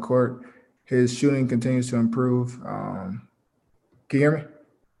wants on the court. His shooting continues to improve. Can you hear me?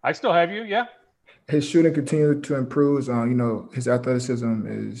 I still have you, yeah. His shooting continues to improve. His athleticism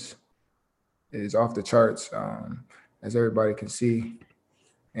is off the charts, as everybody can see.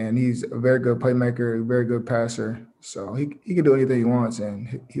 And he's a very good playmaker, a very good passer. So he can do anything he wants,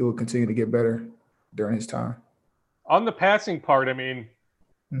 and he will continue to get better during his time. On the passing part, I mean,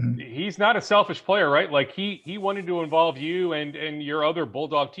 he's not a selfish player, right? Like he wanted to involve you and your other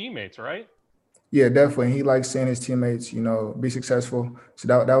Bulldog teammates, right? Yeah, definitely. He likes seeing his teammates, be successful. So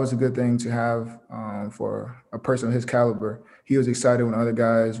that was a good thing to have for a person of his caliber. He was excited when other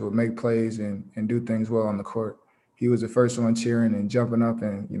guys would make plays and do things well on the court. He was the first one cheering and jumping up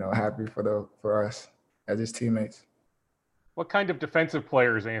and, happy for us as his teammates. What kind of defensive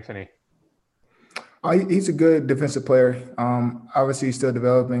player is Anthony? He's a good defensive player. Obviously, he's still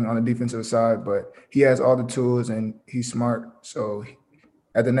developing on the defensive side, but he has all the tools and he's smart. So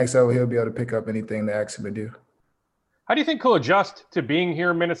at the next level, he'll be able to pick up anything they ask him to do. How do you think he'll adjust to being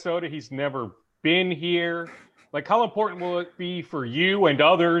here in Minnesota? He's never been here. Like, how important will it be for you and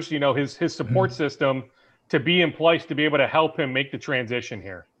others, his support system, to be in place to be able to help him make the transition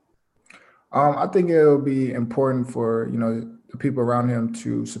here? I think it'll be important for, the people around him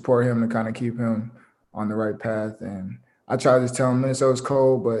to support him and kind of keep him on the right path. And I try to just tell him Minnesota's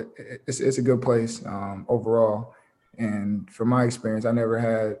cold, but it's a good place overall. And from my experience, I never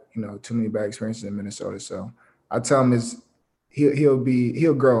had, too many bad experiences in Minnesota. So I tell him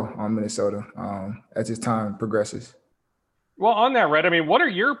he'll grow on Minnesota as his time progresses. Well, on that, Red, I mean, what are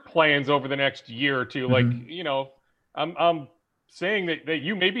your plans over the next year or two? Like, I'm saying that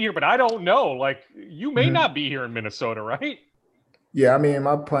you may be here, but I don't know. Like, you may not be here in Minnesota, right? Yeah, I mean,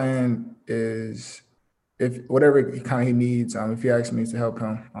 my plan is, if whatever kind of he needs, if he asks me to help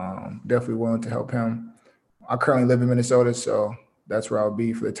him, definitely willing to help him. I currently live in Minnesota, so that's where I'll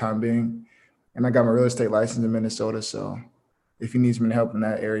be for the time being. And I got my real estate license in Minnesota, so if he needs me to help in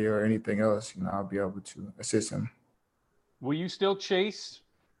that area or anything else, I'll be able to assist him. Will you still chase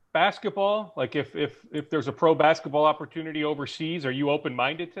basketball? Like, if there's a pro basketball opportunity overseas, are you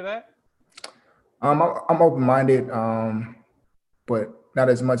open-minded to that? I'm open-minded, but not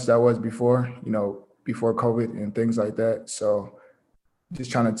as much as I was before, before COVID and things like that. So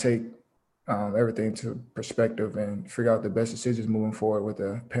just trying to take everything to perspective and figure out the best decisions moving forward with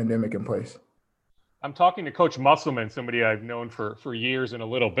the pandemic in place. I'm talking to Coach Musselman, somebody I've known for years and a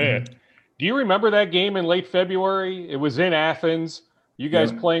little bit. Do you remember that game in late February? It was in Athens. You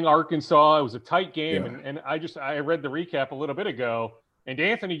guys playing Arkansas. It was a tight game. Yeah. And I read the recap a little bit ago, and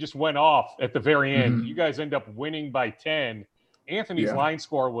Anthony just went off at the very end. You guys end up winning by 10. Anthony's line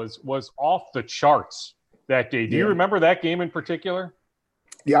score was off the charts that day. Do you remember that game in particular?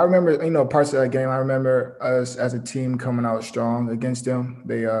 Yeah, I remember, parts of that game. I remember us as a team coming out strong against them.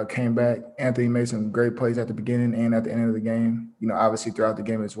 They came back. Anthony made some great plays at the beginning and at the end of the game, obviously throughout the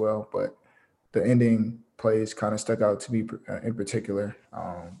game as well. But the ending plays kind of stuck out to me in particular.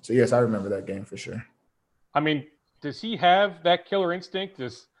 So, yes, I remember that game for sure. I mean, does he have that killer instinct?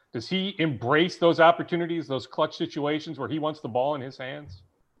 Does he embrace those opportunities, those clutch situations where he wants the ball in his hands?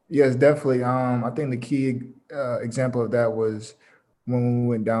 Yes, definitely. I think the key example of that was when we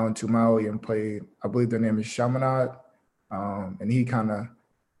went down to Maui and played, I believe their name is Chaminade. And he it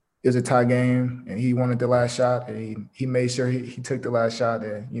was a tie game and he wanted the last shot and he made sure he took the last shot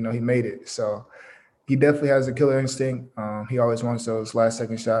and, he made it. So he definitely has a killer instinct. He always wants those last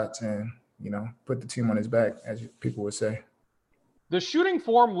second shots and, put the team on his back, as people would say. The shooting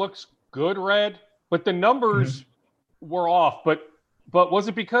form looks good, Red, but the numbers were off. But was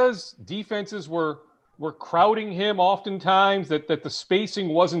it because defenses were crowding him oftentimes, that the spacing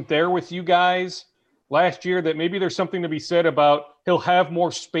wasn't there with you guys last year, that maybe there's something to be said about he'll have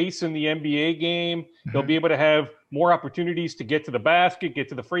more space in the NBA game. He'll be able to have more opportunities to get to the basket, get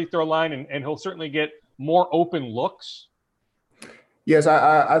to the free throw line, and he'll certainly get more open looks? Yes,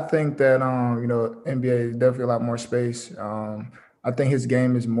 I think that, NBA is definitely a lot more space. I think his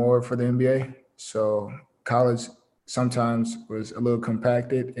game is more for the NBA. So college sometimes was a little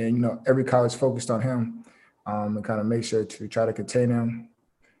compacted and, every college focused on him and kind of make sure to try to contain him.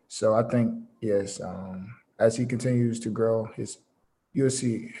 So I think, yes, as he continues to grow, you'll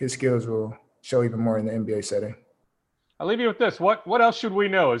see his skills will show even more in the NBA setting. I'll leave you with this. What else should we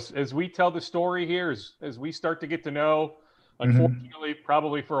know as we tell the story here, as we start to get to know, unfortunately,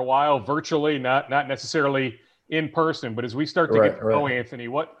 probably for a while, virtually, not necessarily in person, but as we start to get to know Anthony,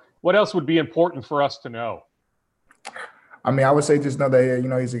 what else would be important for us to know? I mean, I would say just know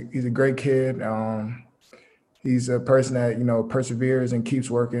that, he's a great kid. He's a person that, perseveres and keeps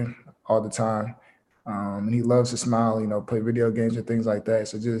working all the time. And he loves to smile, play video games and things like that.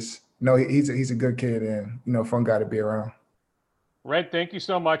 So just know he's a good kid and, fun guy to be around. Red, thank you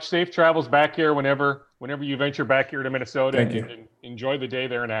so much. Safe travels back here whenever you venture back here to Minnesota. Thank you. And enjoy the day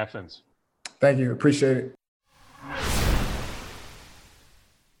there in Athens. Thank you. Appreciate it.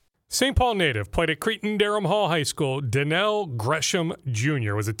 St. Paul native, played at Cretin-Derham Hall High School. Donnell Gresham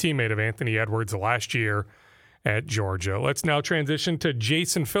Jr. was a teammate of Anthony Edwards last year at Georgia. Let's now transition to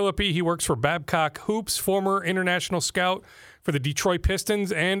Jason Filippi. He works for Babcock Hoops, former international scout for the Detroit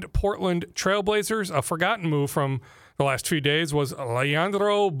Pistons and Portland Trailblazers. A forgotten move from the last few days was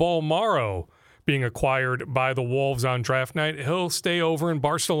Leandro Bolmaro being acquired by the Wolves on draft night. He'll stay over in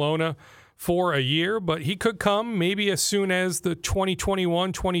Barcelona for a year, but he could come maybe as soon as the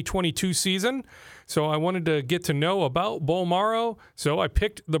 2021-2022 season. So I wanted to get to know about Bolmaro. So I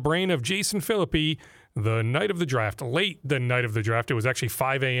picked the brain of Jason Filippi the night of the draft, late the night of the draft. It was actually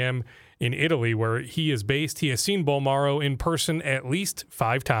 5 a.m. in Italy where he is based. He has seen Bolmaro in person at least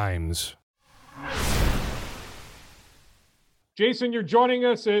 5 times. Jason, you're joining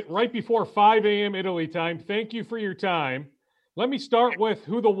us at right before 5 a.m. Italy time. Thank you for your time. Let me start with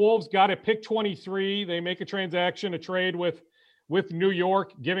who the Wolves got at pick 23. They make a trade with New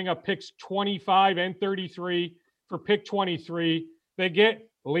York, giving up picks 25 and 33 for pick 23. They get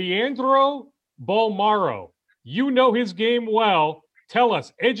Leandro Bolmaro. You know his game well. Tell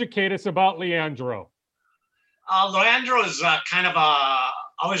us, educate us about Leandro. Leandro is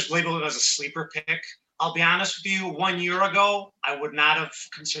always labeled as a sleeper pick. I'll be honest with you, 1 year ago, I would not have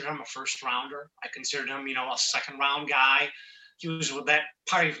considered him a first rounder. I considered him, a second round guy. He was with that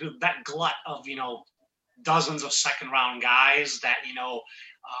glut of, dozens of second round guys that,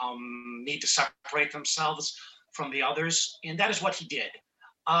 need to separate themselves from the others. And that is what he did.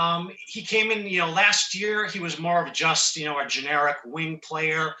 He came in, last year, he was more of just, a generic wing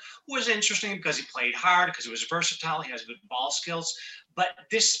player who was interesting because he played hard, because he was versatile. He has good ball skills. But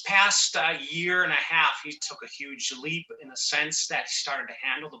this past year and a half, he took a huge leap in the sense that he started to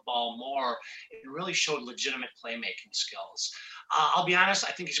handle the ball more and really showed legitimate playmaking skills. I'll be honest,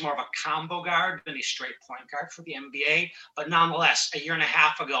 I think he's more of a combo guard than a straight point guard for the NBA. But nonetheless, a year and a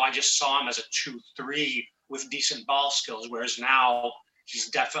half ago, I just saw him as a 2-3 with decent ball skills, whereas now he's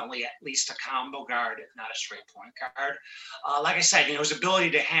definitely at least a combo guard, not a straight point guard. Like I said, his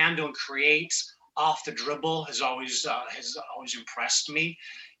ability to handle and create off the dribble has always impressed me.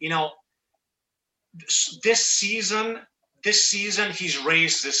 This season he's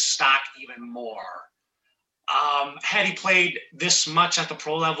raised this stock even more. Had he played this much at the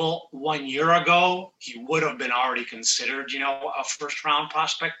pro level 1 year ago, he would have been already considered, a first round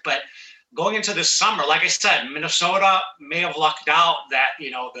prospect. But going into this summer, like I said, Minnesota may have lucked out that,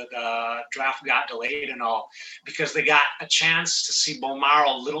 the draft got delayed and all, because they got a chance to see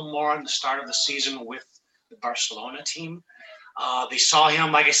Bolmaro a little more in the start of the season with the Barcelona team. They saw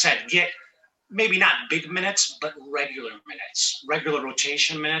him, like I said, get maybe not big minutes, but regular minutes, regular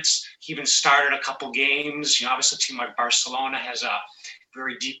rotation minutes. He even started a couple games. Obviously a team like Barcelona has a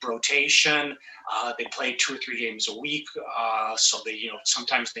very deep rotation. They play 2 or 3 games a week. So they,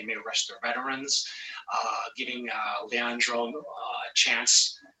 sometimes they may rest their veterans, giving Leandro a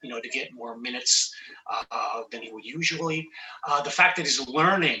chance, to get more minutes than he would usually. The fact that he's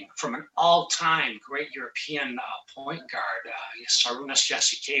learning from an all-time great European point guard, Sarunas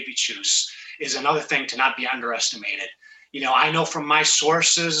Jasikevičius, is another thing to not be underestimated. I know from my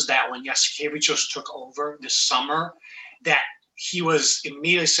sources that when Jasikevičius took over this summer, that he was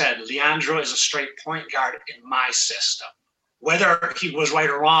immediately said, Leandro is a straight point guard in my system. Whether he was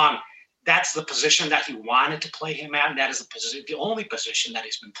right or wrong, that's the position that he wanted to play him at, and that is the only position that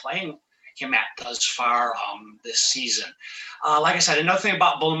he's been playing him at thus far this season. Like I said, another thing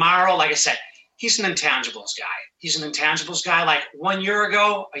about Bolmaro, like I said, he's an intangibles guy. He's an intangibles guy. Like a year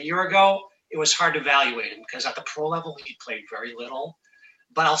ago, it was hard to evaluate him because at the pro level, he played very little.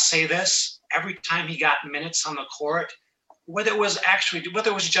 But I'll say this, every time he got minutes on the court, whether it was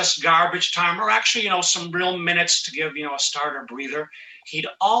just garbage time or actually, some real minutes to give, a starter breather, he'd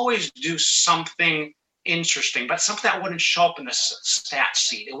always do something interesting, but something that wouldn't show up in the stat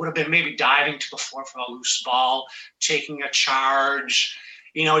sheet. It would have been maybe diving to the floor for a loose ball, taking a charge,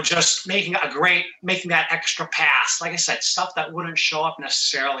 just making that extra pass. Like I said, stuff that wouldn't show up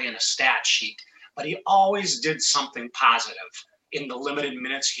necessarily in a stat sheet, but he always did something positive in the limited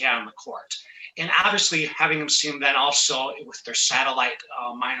minutes he had on the court. And obviously having him see him then also with their satellite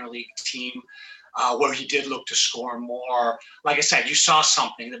minor league team, where he did look to score more. Like I said, you saw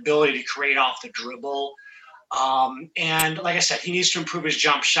something, the ability to create off the dribble. And like I said, he needs to improve his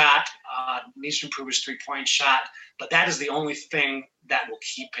jump shot, needs to improve his three-point shot. But that is the only thing that will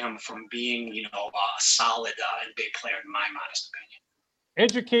keep him from being, a solid and big player, in my modest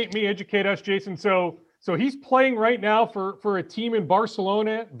opinion. Educate us, Jason. So he's playing right now for a team in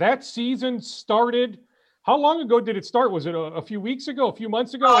Barcelona. That season started. How long ago did it start? Was it a few weeks ago, a few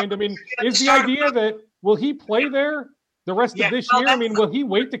months ago? And I mean, is the idea that will he play there the rest of this year? I mean, will he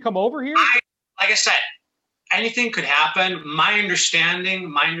wait to come over here? Like I said, anything could happen. My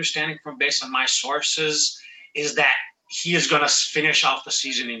understanding from based on my sources is that he is going to finish off the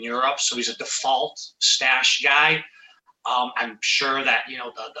season in Europe. So he's a default stash guy. I'm sure that,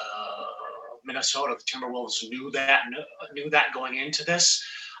 the Minnesota, the Timberwolves knew that going into this.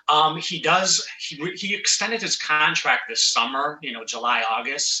 He extended his contract this summer, July,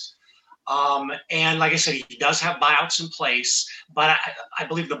 August. And like I said, he does have buyouts in place, but I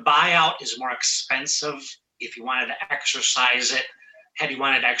believe the buyout is more expensive if he wanted to exercise it, at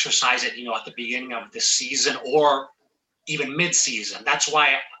the beginning of this season or even mid-season. That's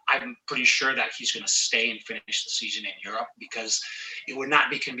why I'm pretty sure that he's going to stay and finish the season in Europe, because it would not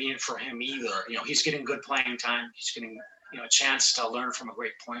be convenient for him either. He's getting good playing time. He's getting, a chance to learn from a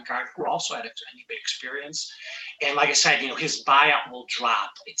great point guard who also had NBA experience. And like I said, his buyout will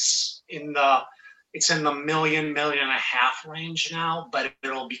drop. It's in the million and a half range now, but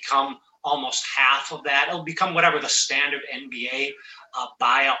it'll become almost half of that. It'll become whatever the standard NBA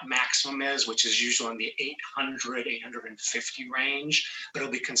buyout maximum is, which is usually in the 850 range, but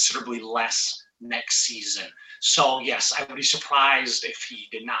it'll be considerably less next season. So yes, I would be surprised if he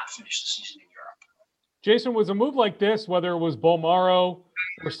did not finish the season in Europe. Jason, was a move like this, whether it was Bolmaro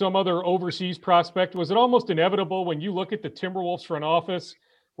or some other overseas prospect, was it almost inevitable when you look at the Timberwolves front office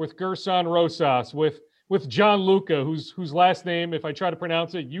with Gerson Rosas, with John Luca, whose last name, if I try to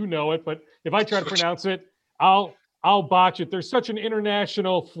pronounce it, you know it, but if I try to pronounce it, I'll botch it. There's such an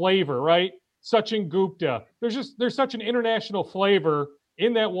international flavor, right? Sachin Gupta. There's such an international flavor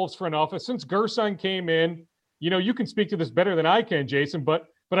in that Wolves front office. Since Gerson came in, you can speak to this better than I can, Jason, but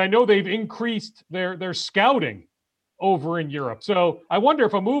I know they've increased their scouting over in Europe. So I wonder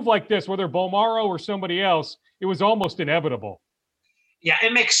if a move like this, whether Bolmaro or somebody else, it was almost inevitable. Yeah,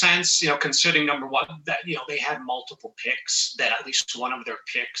 it makes sense, considering number one, that, they had multiple picks, that at least one of their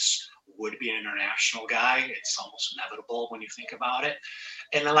picks would be an international guy. It's almost inevitable when you think about it.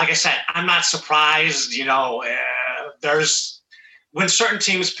 And then, like I said, I'm not surprised, there's, when certain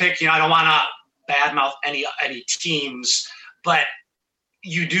teams pick, I don't want to badmouth any teams, but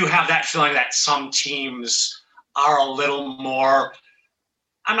you do have that feeling that some teams are a little more,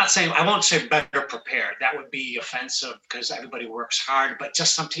 I won't say better prepared. That would be offensive because everybody works hard, but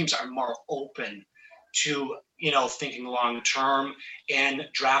just some teams are more open to, thinking long term and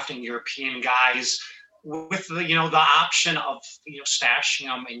drafting European guys with the, the option of, stashing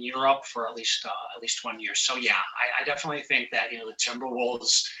them in Europe for at least 1 year. So yeah, I definitely think that, the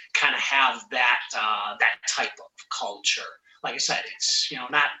Timberwolves kind of have that type of culture. Like I said, it's,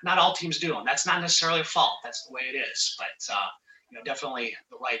 not all teams do, and that's not necessarily a fault. That's the way it is, but definitely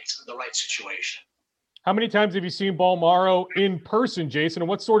the right situation. How many times have you seen Bolmaro in person, Jason, and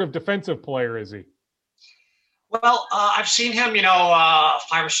what sort of defensive player is he? Well, I've seen him, 5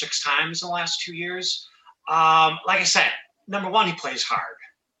 or 6 times in the last 2 years. Like I said, number one, he plays hard.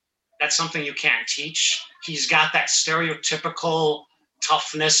 That's something you can't teach. He's got that stereotypical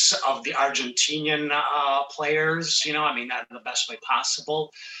toughness of the Argentinian players, not in the best way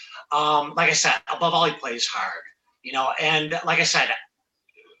possible. Like I said, above all, he plays hard, and like I said,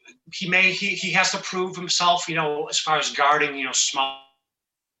 he has to prove himself, as far as guarding, small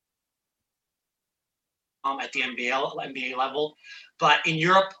at the NBA level. But in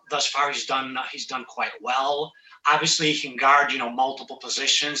Europe, thus far, he's done quite well. Obviously, he can guard, multiple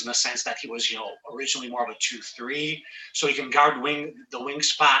positions in the sense that he was, originally more of a 2-3. So he can guard the wing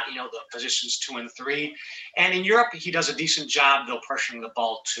spot, the positions 2 and 3. And in Europe, he does a decent job, though, pressuring the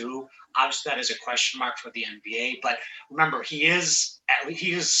ball too. Obviously, that is a question mark for the NBA. But remember, he is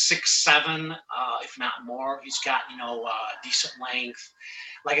 6'7", if not more. He's got, decent length.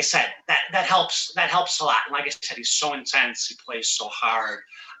 Like I said, that helps a lot. And like I said, he's so intense. He plays so hard.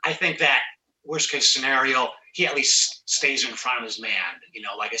 I think that worst case scenario, he at least stays in front of his man.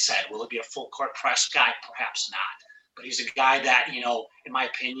 Like I said, will it be a full court press guy? Perhaps not. But he's a guy that, in my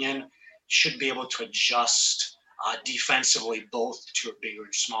opinion, should be able to adjust defensively both to a bigger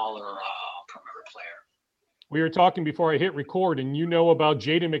and smaller perimeter player. We were talking before I hit record, and about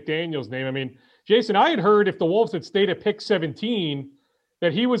Jaden McDaniel's name. I mean, Jason, I had heard if the Wolves had stayed at pick 17,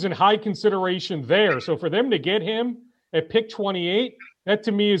 that he was in high consideration there. So for them to get him at pick 28, that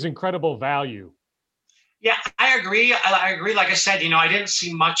to me is incredible value. Yeah, I agree. Like I said, I didn't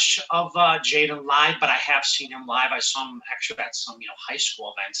see much of Jaden live, but I have seen him live. I saw him actually at some, high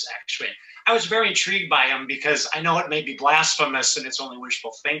school events, actually. I was very intrigued by him because I know it may be blasphemous and it's only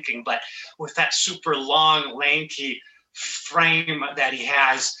wishful thinking, but with that super long, lanky frame that he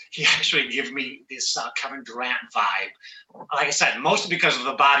has, he actually gives me this Kevin Durant vibe. Like I said, mostly because of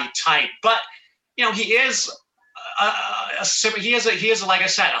the body type, but he is he is like I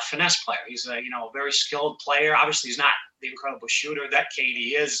said, a finesse player. He's a a very skilled player. Obviously, he's not the incredible shooter that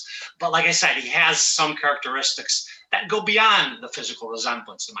KD is, but like I said, he has some characteristics that go beyond the physical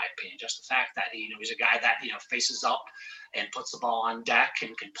resemblance, in my opinion. Just the fact that he's a guy that faces up and puts the ball on deck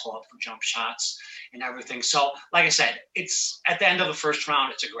and can pull up for jump shots and everything. So, like I said, it's at the end of the first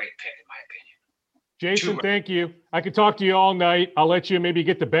round. It's a great pick, in my opinion. Jason, thank you. I could talk to you all night. I'll let you maybe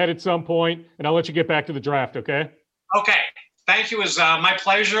get to bed at some point, and I'll let you get back to the draft, okay? Okay. Thank you. It was my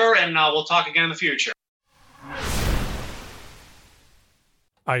pleasure, and we'll talk again in the future.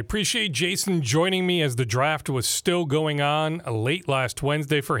 I appreciate Jason joining me as the draft was still going on. Late last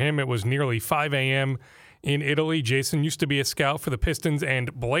Wednesday for him, it was nearly 5 a.m. in Italy. Jason used to be a scout for the Pistons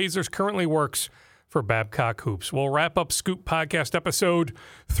and Blazers, currently works for Babcock Hoops. We'll wrap up Scoop Podcast episode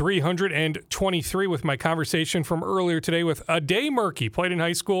 323 with my conversation from earlier today with Murkey. Played in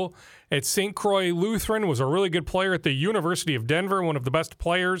high school at St. Croix Lutheran, was a really good player at the University of Denver, one of the best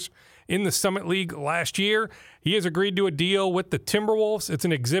players in the Summit League last year. He has agreed to a deal with the Timberwolves. It's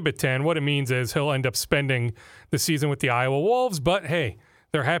an Exhibit 10. What it means is he'll end up spending the season with the Iowa Wolves, but hey,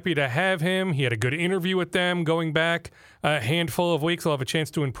 they're happy to have him. He had a good interview with them going back a handful of weeks. He'll have a chance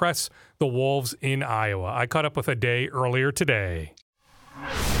to impress the Wolves in Iowa. I caught up with earlier today.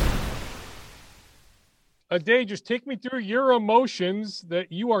 Just take me through your emotions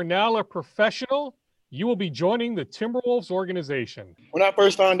that you are now a professional. You will be joining the Timberwolves organization. When I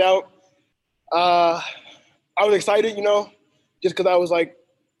first found out, I was excited, just because I was like,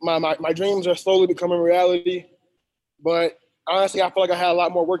 my dreams are slowly becoming reality. But honestly, I feel like I had a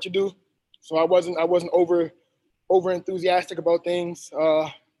lot more work to do, so I wasn't over enthusiastic about things.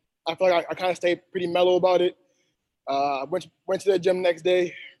 I feel like I kind of stayed pretty mellow about it. Went to the gym next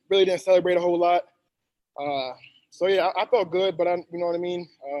day. Really didn't celebrate a whole lot. So yeah, I felt good, but you know what I mean.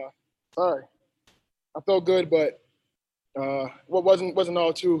 I felt good, but what wasn't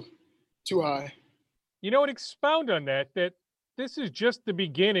all too high. Expound on that this is just the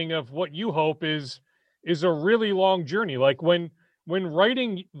beginning of what you hope is a really long journey. Like when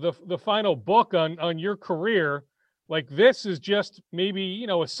writing the final book on your career, like this is just maybe,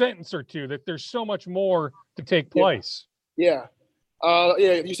 a sentence or two, that there's so much more to take place. Yeah.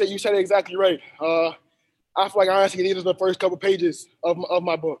 You said it exactly right. I feel like honestly, these are the first couple pages of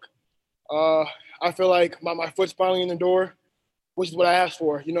my book. I feel like my foot's finally in the door, which is what I asked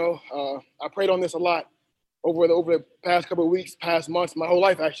for. You know, I prayed on this a lot over the past couple of weeks, past months, my whole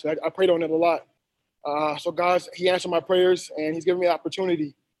life actually. I prayed on it a lot. So He answered my prayers, and He's given me the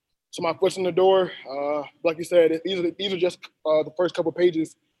opportunity. So my foot's in the door. Like you said, these are just the first couple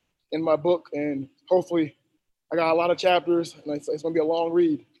pages in my book, and hopefully I got a lot of chapters, and it's going to be a long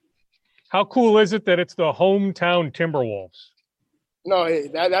read. How cool is it that it's the hometown Timberwolves? No,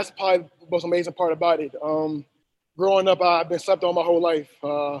 that's probably the most amazing part about it. Growing up, I've been slept on my whole life.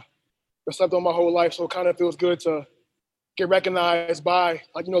 So it kind of feels good to get recognized by,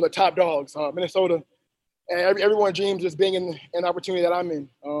 like, you know, the top dogs, Minnesota. And everyone dreams just being in an opportunity that I'm in.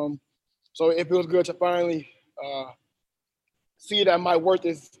 So it feels good to finally see that my worth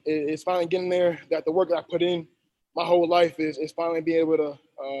is finally getting there, that the work that I put in my whole life is finally being able to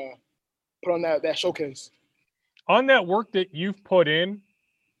put on that showcase. On that work that you've put in,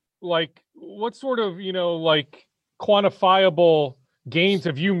 like, what sort of, you know, like, quantifiable gains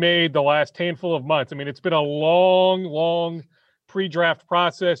have you made the last handful of months? I mean, it's been a long pre-draft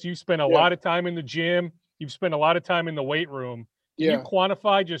process. You spent a lot of time in the gym. You've spent a lot of time in the weight room. Can you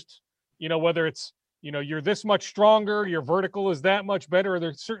quantify just, you know, whether it's, you know, you're this much stronger, your vertical is that much better? Are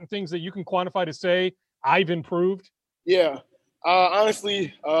there certain things that you can quantify to say, I've improved? Yeah.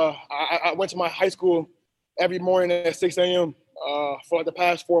 Honestly, I went to my high school every morning at 6 a.m. For like the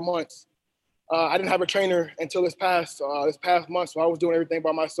past 4 months. I didn't have a trainer until this past month, so I was doing everything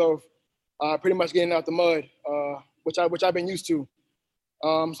by myself, pretty much getting out the mud, which I've been used to.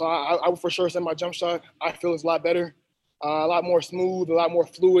 So I would for sure say my jump shot, I feel, is a lot better, a lot more smooth, a lot more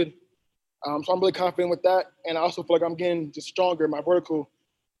fluid. So I'm really confident with that, and I also feel like I'm getting just stronger. My vertical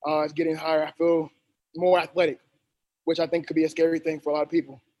is getting higher. I feel more athletic, which I think could be a scary thing for a lot of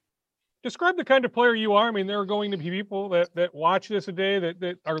people. Describe the kind of player you are. I mean, there are going to be people that watch this a day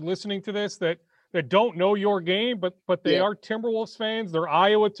that are listening to this that don't know your game, but they are Timberwolves fans. They're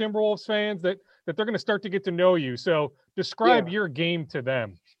Iowa Timberwolves fans that they're going to start to get to know you. So describe your game to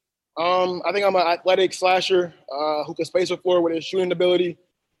them. I think I'm an athletic slasher who can space the floor with his shooting ability.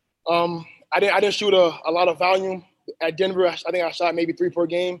 I didn't shoot a lot of volume at Denver. I think I shot maybe 3 per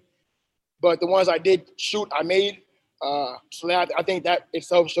game, but the ones I did shoot, I made. So that, I think that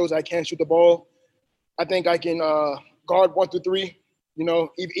itself shows I can shoot the ball. I think I can guard 1 through 3, you know,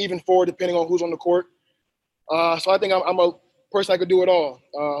 even 4, depending on who's on the court. So I think I'm a person that could do it all.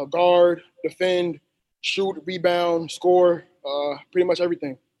 Guard, defend, shoot, rebound, score, pretty much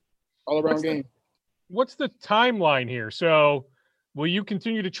everything. All around game. What's the timeline here? So will you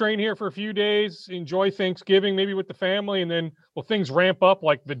continue to train here for a few days, enjoy Thanksgiving maybe with the family, and then will things ramp up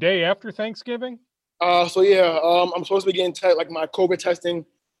like the day after Thanksgiving? I'm supposed to be getting my COVID testing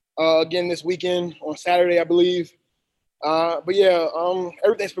again this weekend on Saturday, I believe.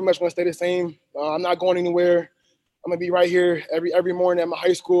 Everything's pretty much going to stay the same. I'm not going anywhere. I'm going to be right here every morning at my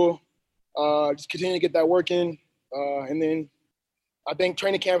high school, just continue to get that work in. And then I think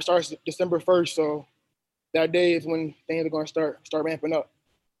training camp starts December 1st, so that day is when things are going to start ramping up.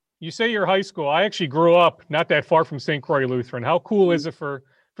 You say you're high school. I actually grew up not that far from St. Croix Lutheran. How cool is it for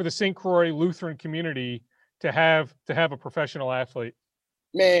the St. Croix Lutheran community to have a professional athlete?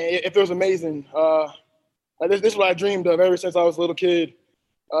 Man, it feels amazing. This is what I dreamed of ever since I was a little kid.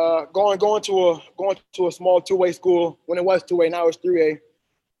 Going to a small 2A school when it was 2A, now it's 3A.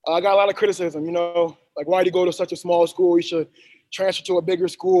 I got a lot of criticism, you know, like, why do you go to such a small school? You should transfer to a bigger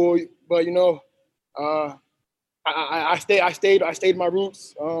school. But you know, I stayed my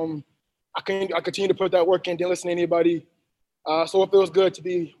roots. I continue to put that work in, didn't listen to anybody. So it feels good to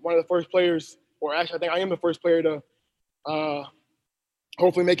be one of the first players, or actually I think I am the first player to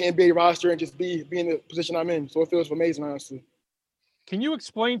hopefully make an NBA roster and just be in the position I'm in. So it feels amazing, honestly. Can you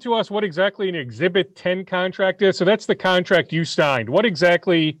explain to us what exactly an Exhibit 10 contract is? So that's the contract you signed. What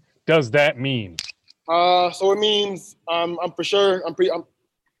exactly does that mean? So it means I'm for sure.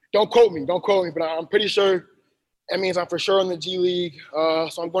 Don't quote me, but I'm pretty sure it means I'm for sure in the G League.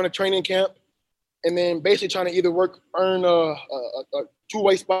 So I'm going to training camp, and then basically trying to either earn a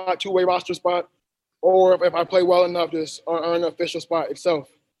two-way roster spot, or if I play well enough, just earn an official spot itself.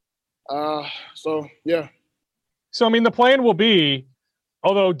 So yeah. So I mean, the plan will be.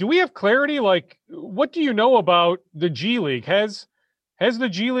 Although, do we have clarity? Like, what do you know about the G League? Has the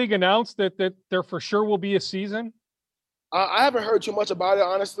G League announced that there for sure will be a season? I haven't heard too much about it,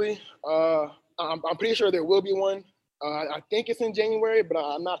 honestly. I'm pretty sure there will be one. I think it's in January, but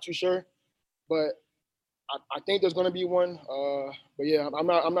I'm not too sure. But I think there's going to be one. But yeah, I'm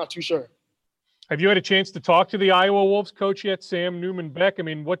not too sure. Have you had a chance to talk to the Iowa Wolves coach yet, Sam Newman-Beck? I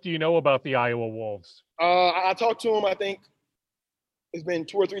mean, what do you know about the Iowa Wolves? I talked to him, I think, It's been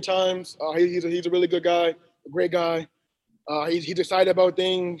 2 or 3 times. He's a really good guy, a great guy. He's excited about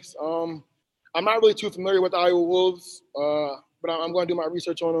things. I'm not really too familiar with the Iowa Wolves, but I'm going to do my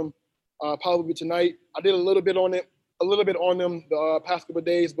research on them probably tonight. I did a little bit on them the past couple of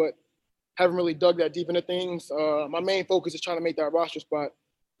days, but haven't really dug that deep into things. My main focus is trying to make that roster spot.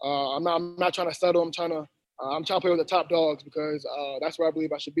 I'm not trying to settle. I'm trying to play with the top dogs because that's where I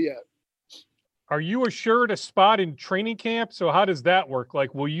believe I should be at. Are you assured a spot in training camp? So how does that work?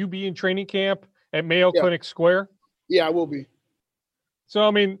 Like, will you be in training camp at Mayo Clinic Square? Yeah, I will be. So,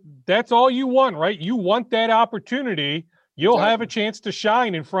 I mean, that's all you want, right? You want that opportunity. You'll have a chance to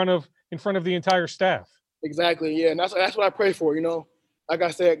shine in front of the entire staff. Exactly. Yeah. And that's what I pray for, you know. Like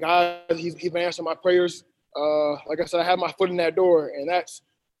I said, God, he's been answering my prayers. Like I said, I have my foot in that door, and that's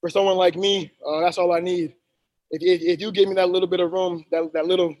for someone like me. That's all I need. If you give me that little bit of room, that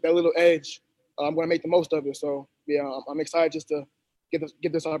little edge, I'm going to make the most of it. So yeah, I'm excited just to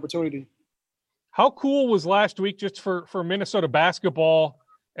get this opportunity. How cool was last week just for Minnesota basketball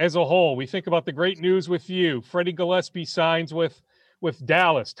as a whole? We think about the great news with you. Freddie Gillespie signs with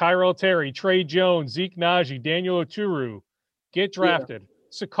Dallas, Tyrell Terry, Trey Jones, Zeke Naji, Daniel Oturu get drafted.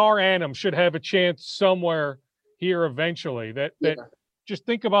 Yeah. Sakar Annam should have a chance somewhere here eventually. Just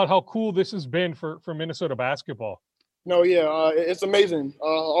think about how cool this has been for Minnesota basketball. No, yeah, it's amazing.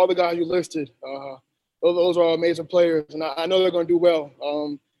 All the guys you listed, those are all amazing players, and I know they're going to do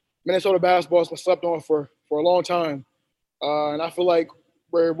well. Minnesota basketball has been slept on for a long time, and I feel like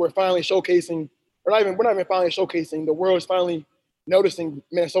we're finally showcasing. We're not even finally showcasing. The world is finally noticing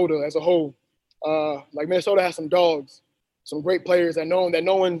Minnesota as a whole. Like Minnesota has some dogs, some great players that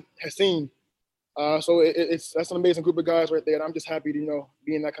no one has seen. So that's an amazing group of guys right there, and I'm just happy to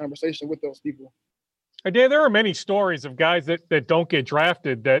be in that conversation with those people. There are many stories of guys that don't get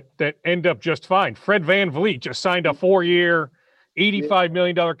drafted that end up just fine. Fred VanVleet just signed a 4-year, $85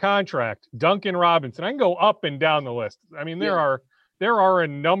 million contract. Duncan Robinson. I can go up and down the list. I mean, there are a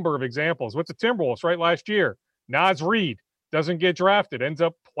number of examples with the Timberwolves right last year. Naz Reid doesn't get drafted, ends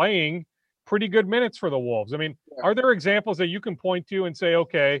up playing pretty good minutes for the Wolves. I mean, are there examples that you can point to and say,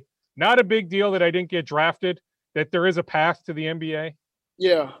 okay, not a big deal that I didn't get drafted, that there is a path to the NBA?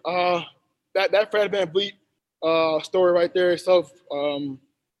 Yeah. That Fred VanVleet story right there itself,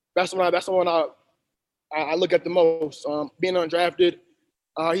 that's the one I look at the most. Being undrafted,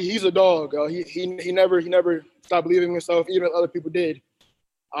 he's a dog. He never stopped believing in himself, even if other people did.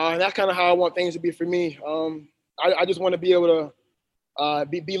 And that's kind of how I want things to be for me. I just want to be able to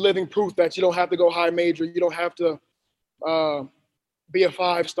be living proof that you don't have to go high major. You don't have to be a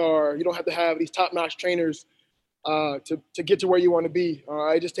 5-star. You don't have to have these top-notch trainers to get to where you want to be.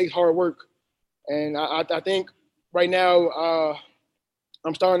 It just takes hard work. And I think right now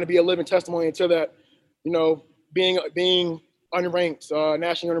I'm starting to be a living testimony to that, being unranked,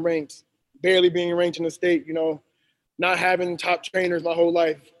 nationally unranked, barely being ranked in the state, not having top trainers my whole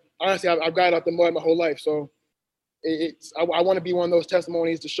life. Honestly, I've got out the mud my whole life. So I want to be one of those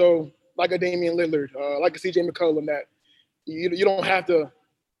testimonies to show, like a Damian Lillard, like a CJ McCollum, that you don't have to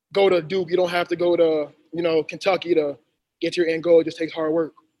go to Duke. You don't have to go to, Kentucky to get your end goal. It just takes hard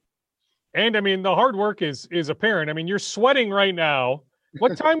work. And, I mean, the hard work is apparent. I mean, you're sweating right now.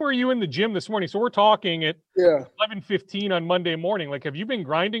 What time were you in the gym this morning? So we're talking at 11:15 on Monday morning. Like, have you been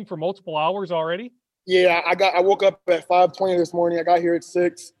grinding for multiple hours already? Yeah, I woke up at 5:20 this morning. I got here at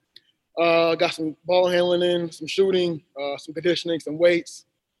 6. Got some ball handling in, some shooting, some conditioning, some weights.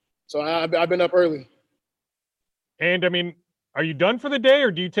 So I've been up early. And, I mean, are you done for the day,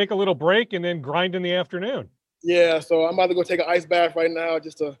 or do you take a little break and then grind in the afternoon? Yeah, so I'm about to go take an ice bath right now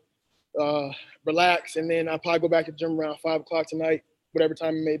just to relax, and then I'll probably go back to the gym around 5 o'clock tonight, whatever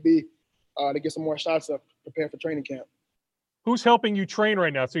time it may be, to get some more shots up, prepare for training camp. Who's helping you train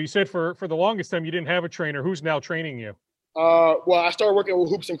right now? So you said for the longest time you didn't have a trainer. Who's now training you? Well, I started working with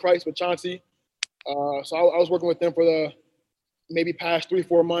Hoops and Christ with Chauncey. So I was working with them for the maybe past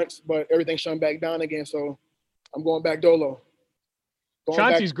 3-4 months, but everything shut back down again. So I'm going back dolo.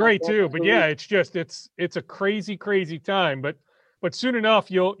 Chauncey's great too, but yeah, it's a crazy time. But soon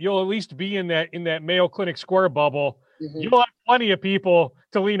enough, you'll at least be in that Mayo Clinic Square bubble. Mm-hmm. You'll have plenty of people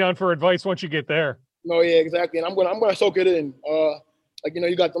to lean on for advice once you get there. No, yeah, exactly. And I'm gonna soak it in.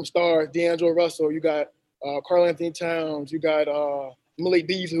 You got them stars, D'Angelo Russell, you got Karl Anthony Towns, you got Malik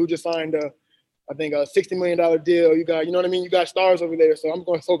Beasley, who just signed a $60 million deal. You got, you got stars over there. So I'm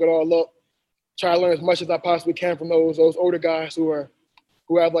gonna soak it all up. Try to learn as much as I possibly can from those older guys who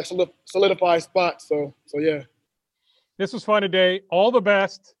have like solidified spots. So yeah. This was fun today. All the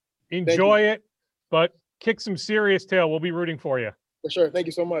best. Enjoy it, but kick some serious tail. We'll be rooting for you. For sure. Thank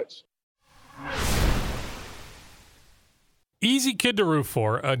you so much. Easy kid to root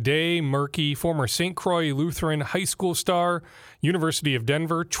for. A Day Murkey, former St. Croix Lutheran high school star, University of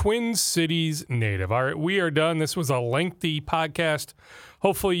Denver, Twin Cities native. All right, we are done. This was a lengthy podcast.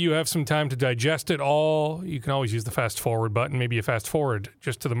 Hopefully you have some time to digest it all. You can always use the fast forward button. Maybe you fast forward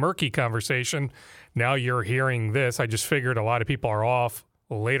just to the Murkey conversation. Now you're hearing this. I just figured a lot of people are off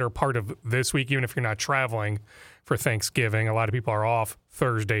later part of this week, even if you're not traveling for Thanksgiving. A lot of people are off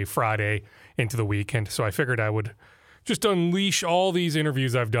Thursday, Friday into the weekend. So I figured I would just unleash all these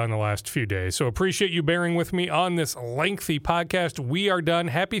interviews I've done the last few days. So appreciate you bearing with me on this lengthy podcast. We are done.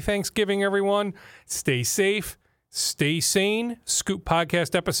 Happy Thanksgiving, everyone. Stay safe. Stay sane. Scoop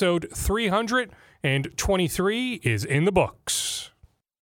Podcast episode 323 is in the books.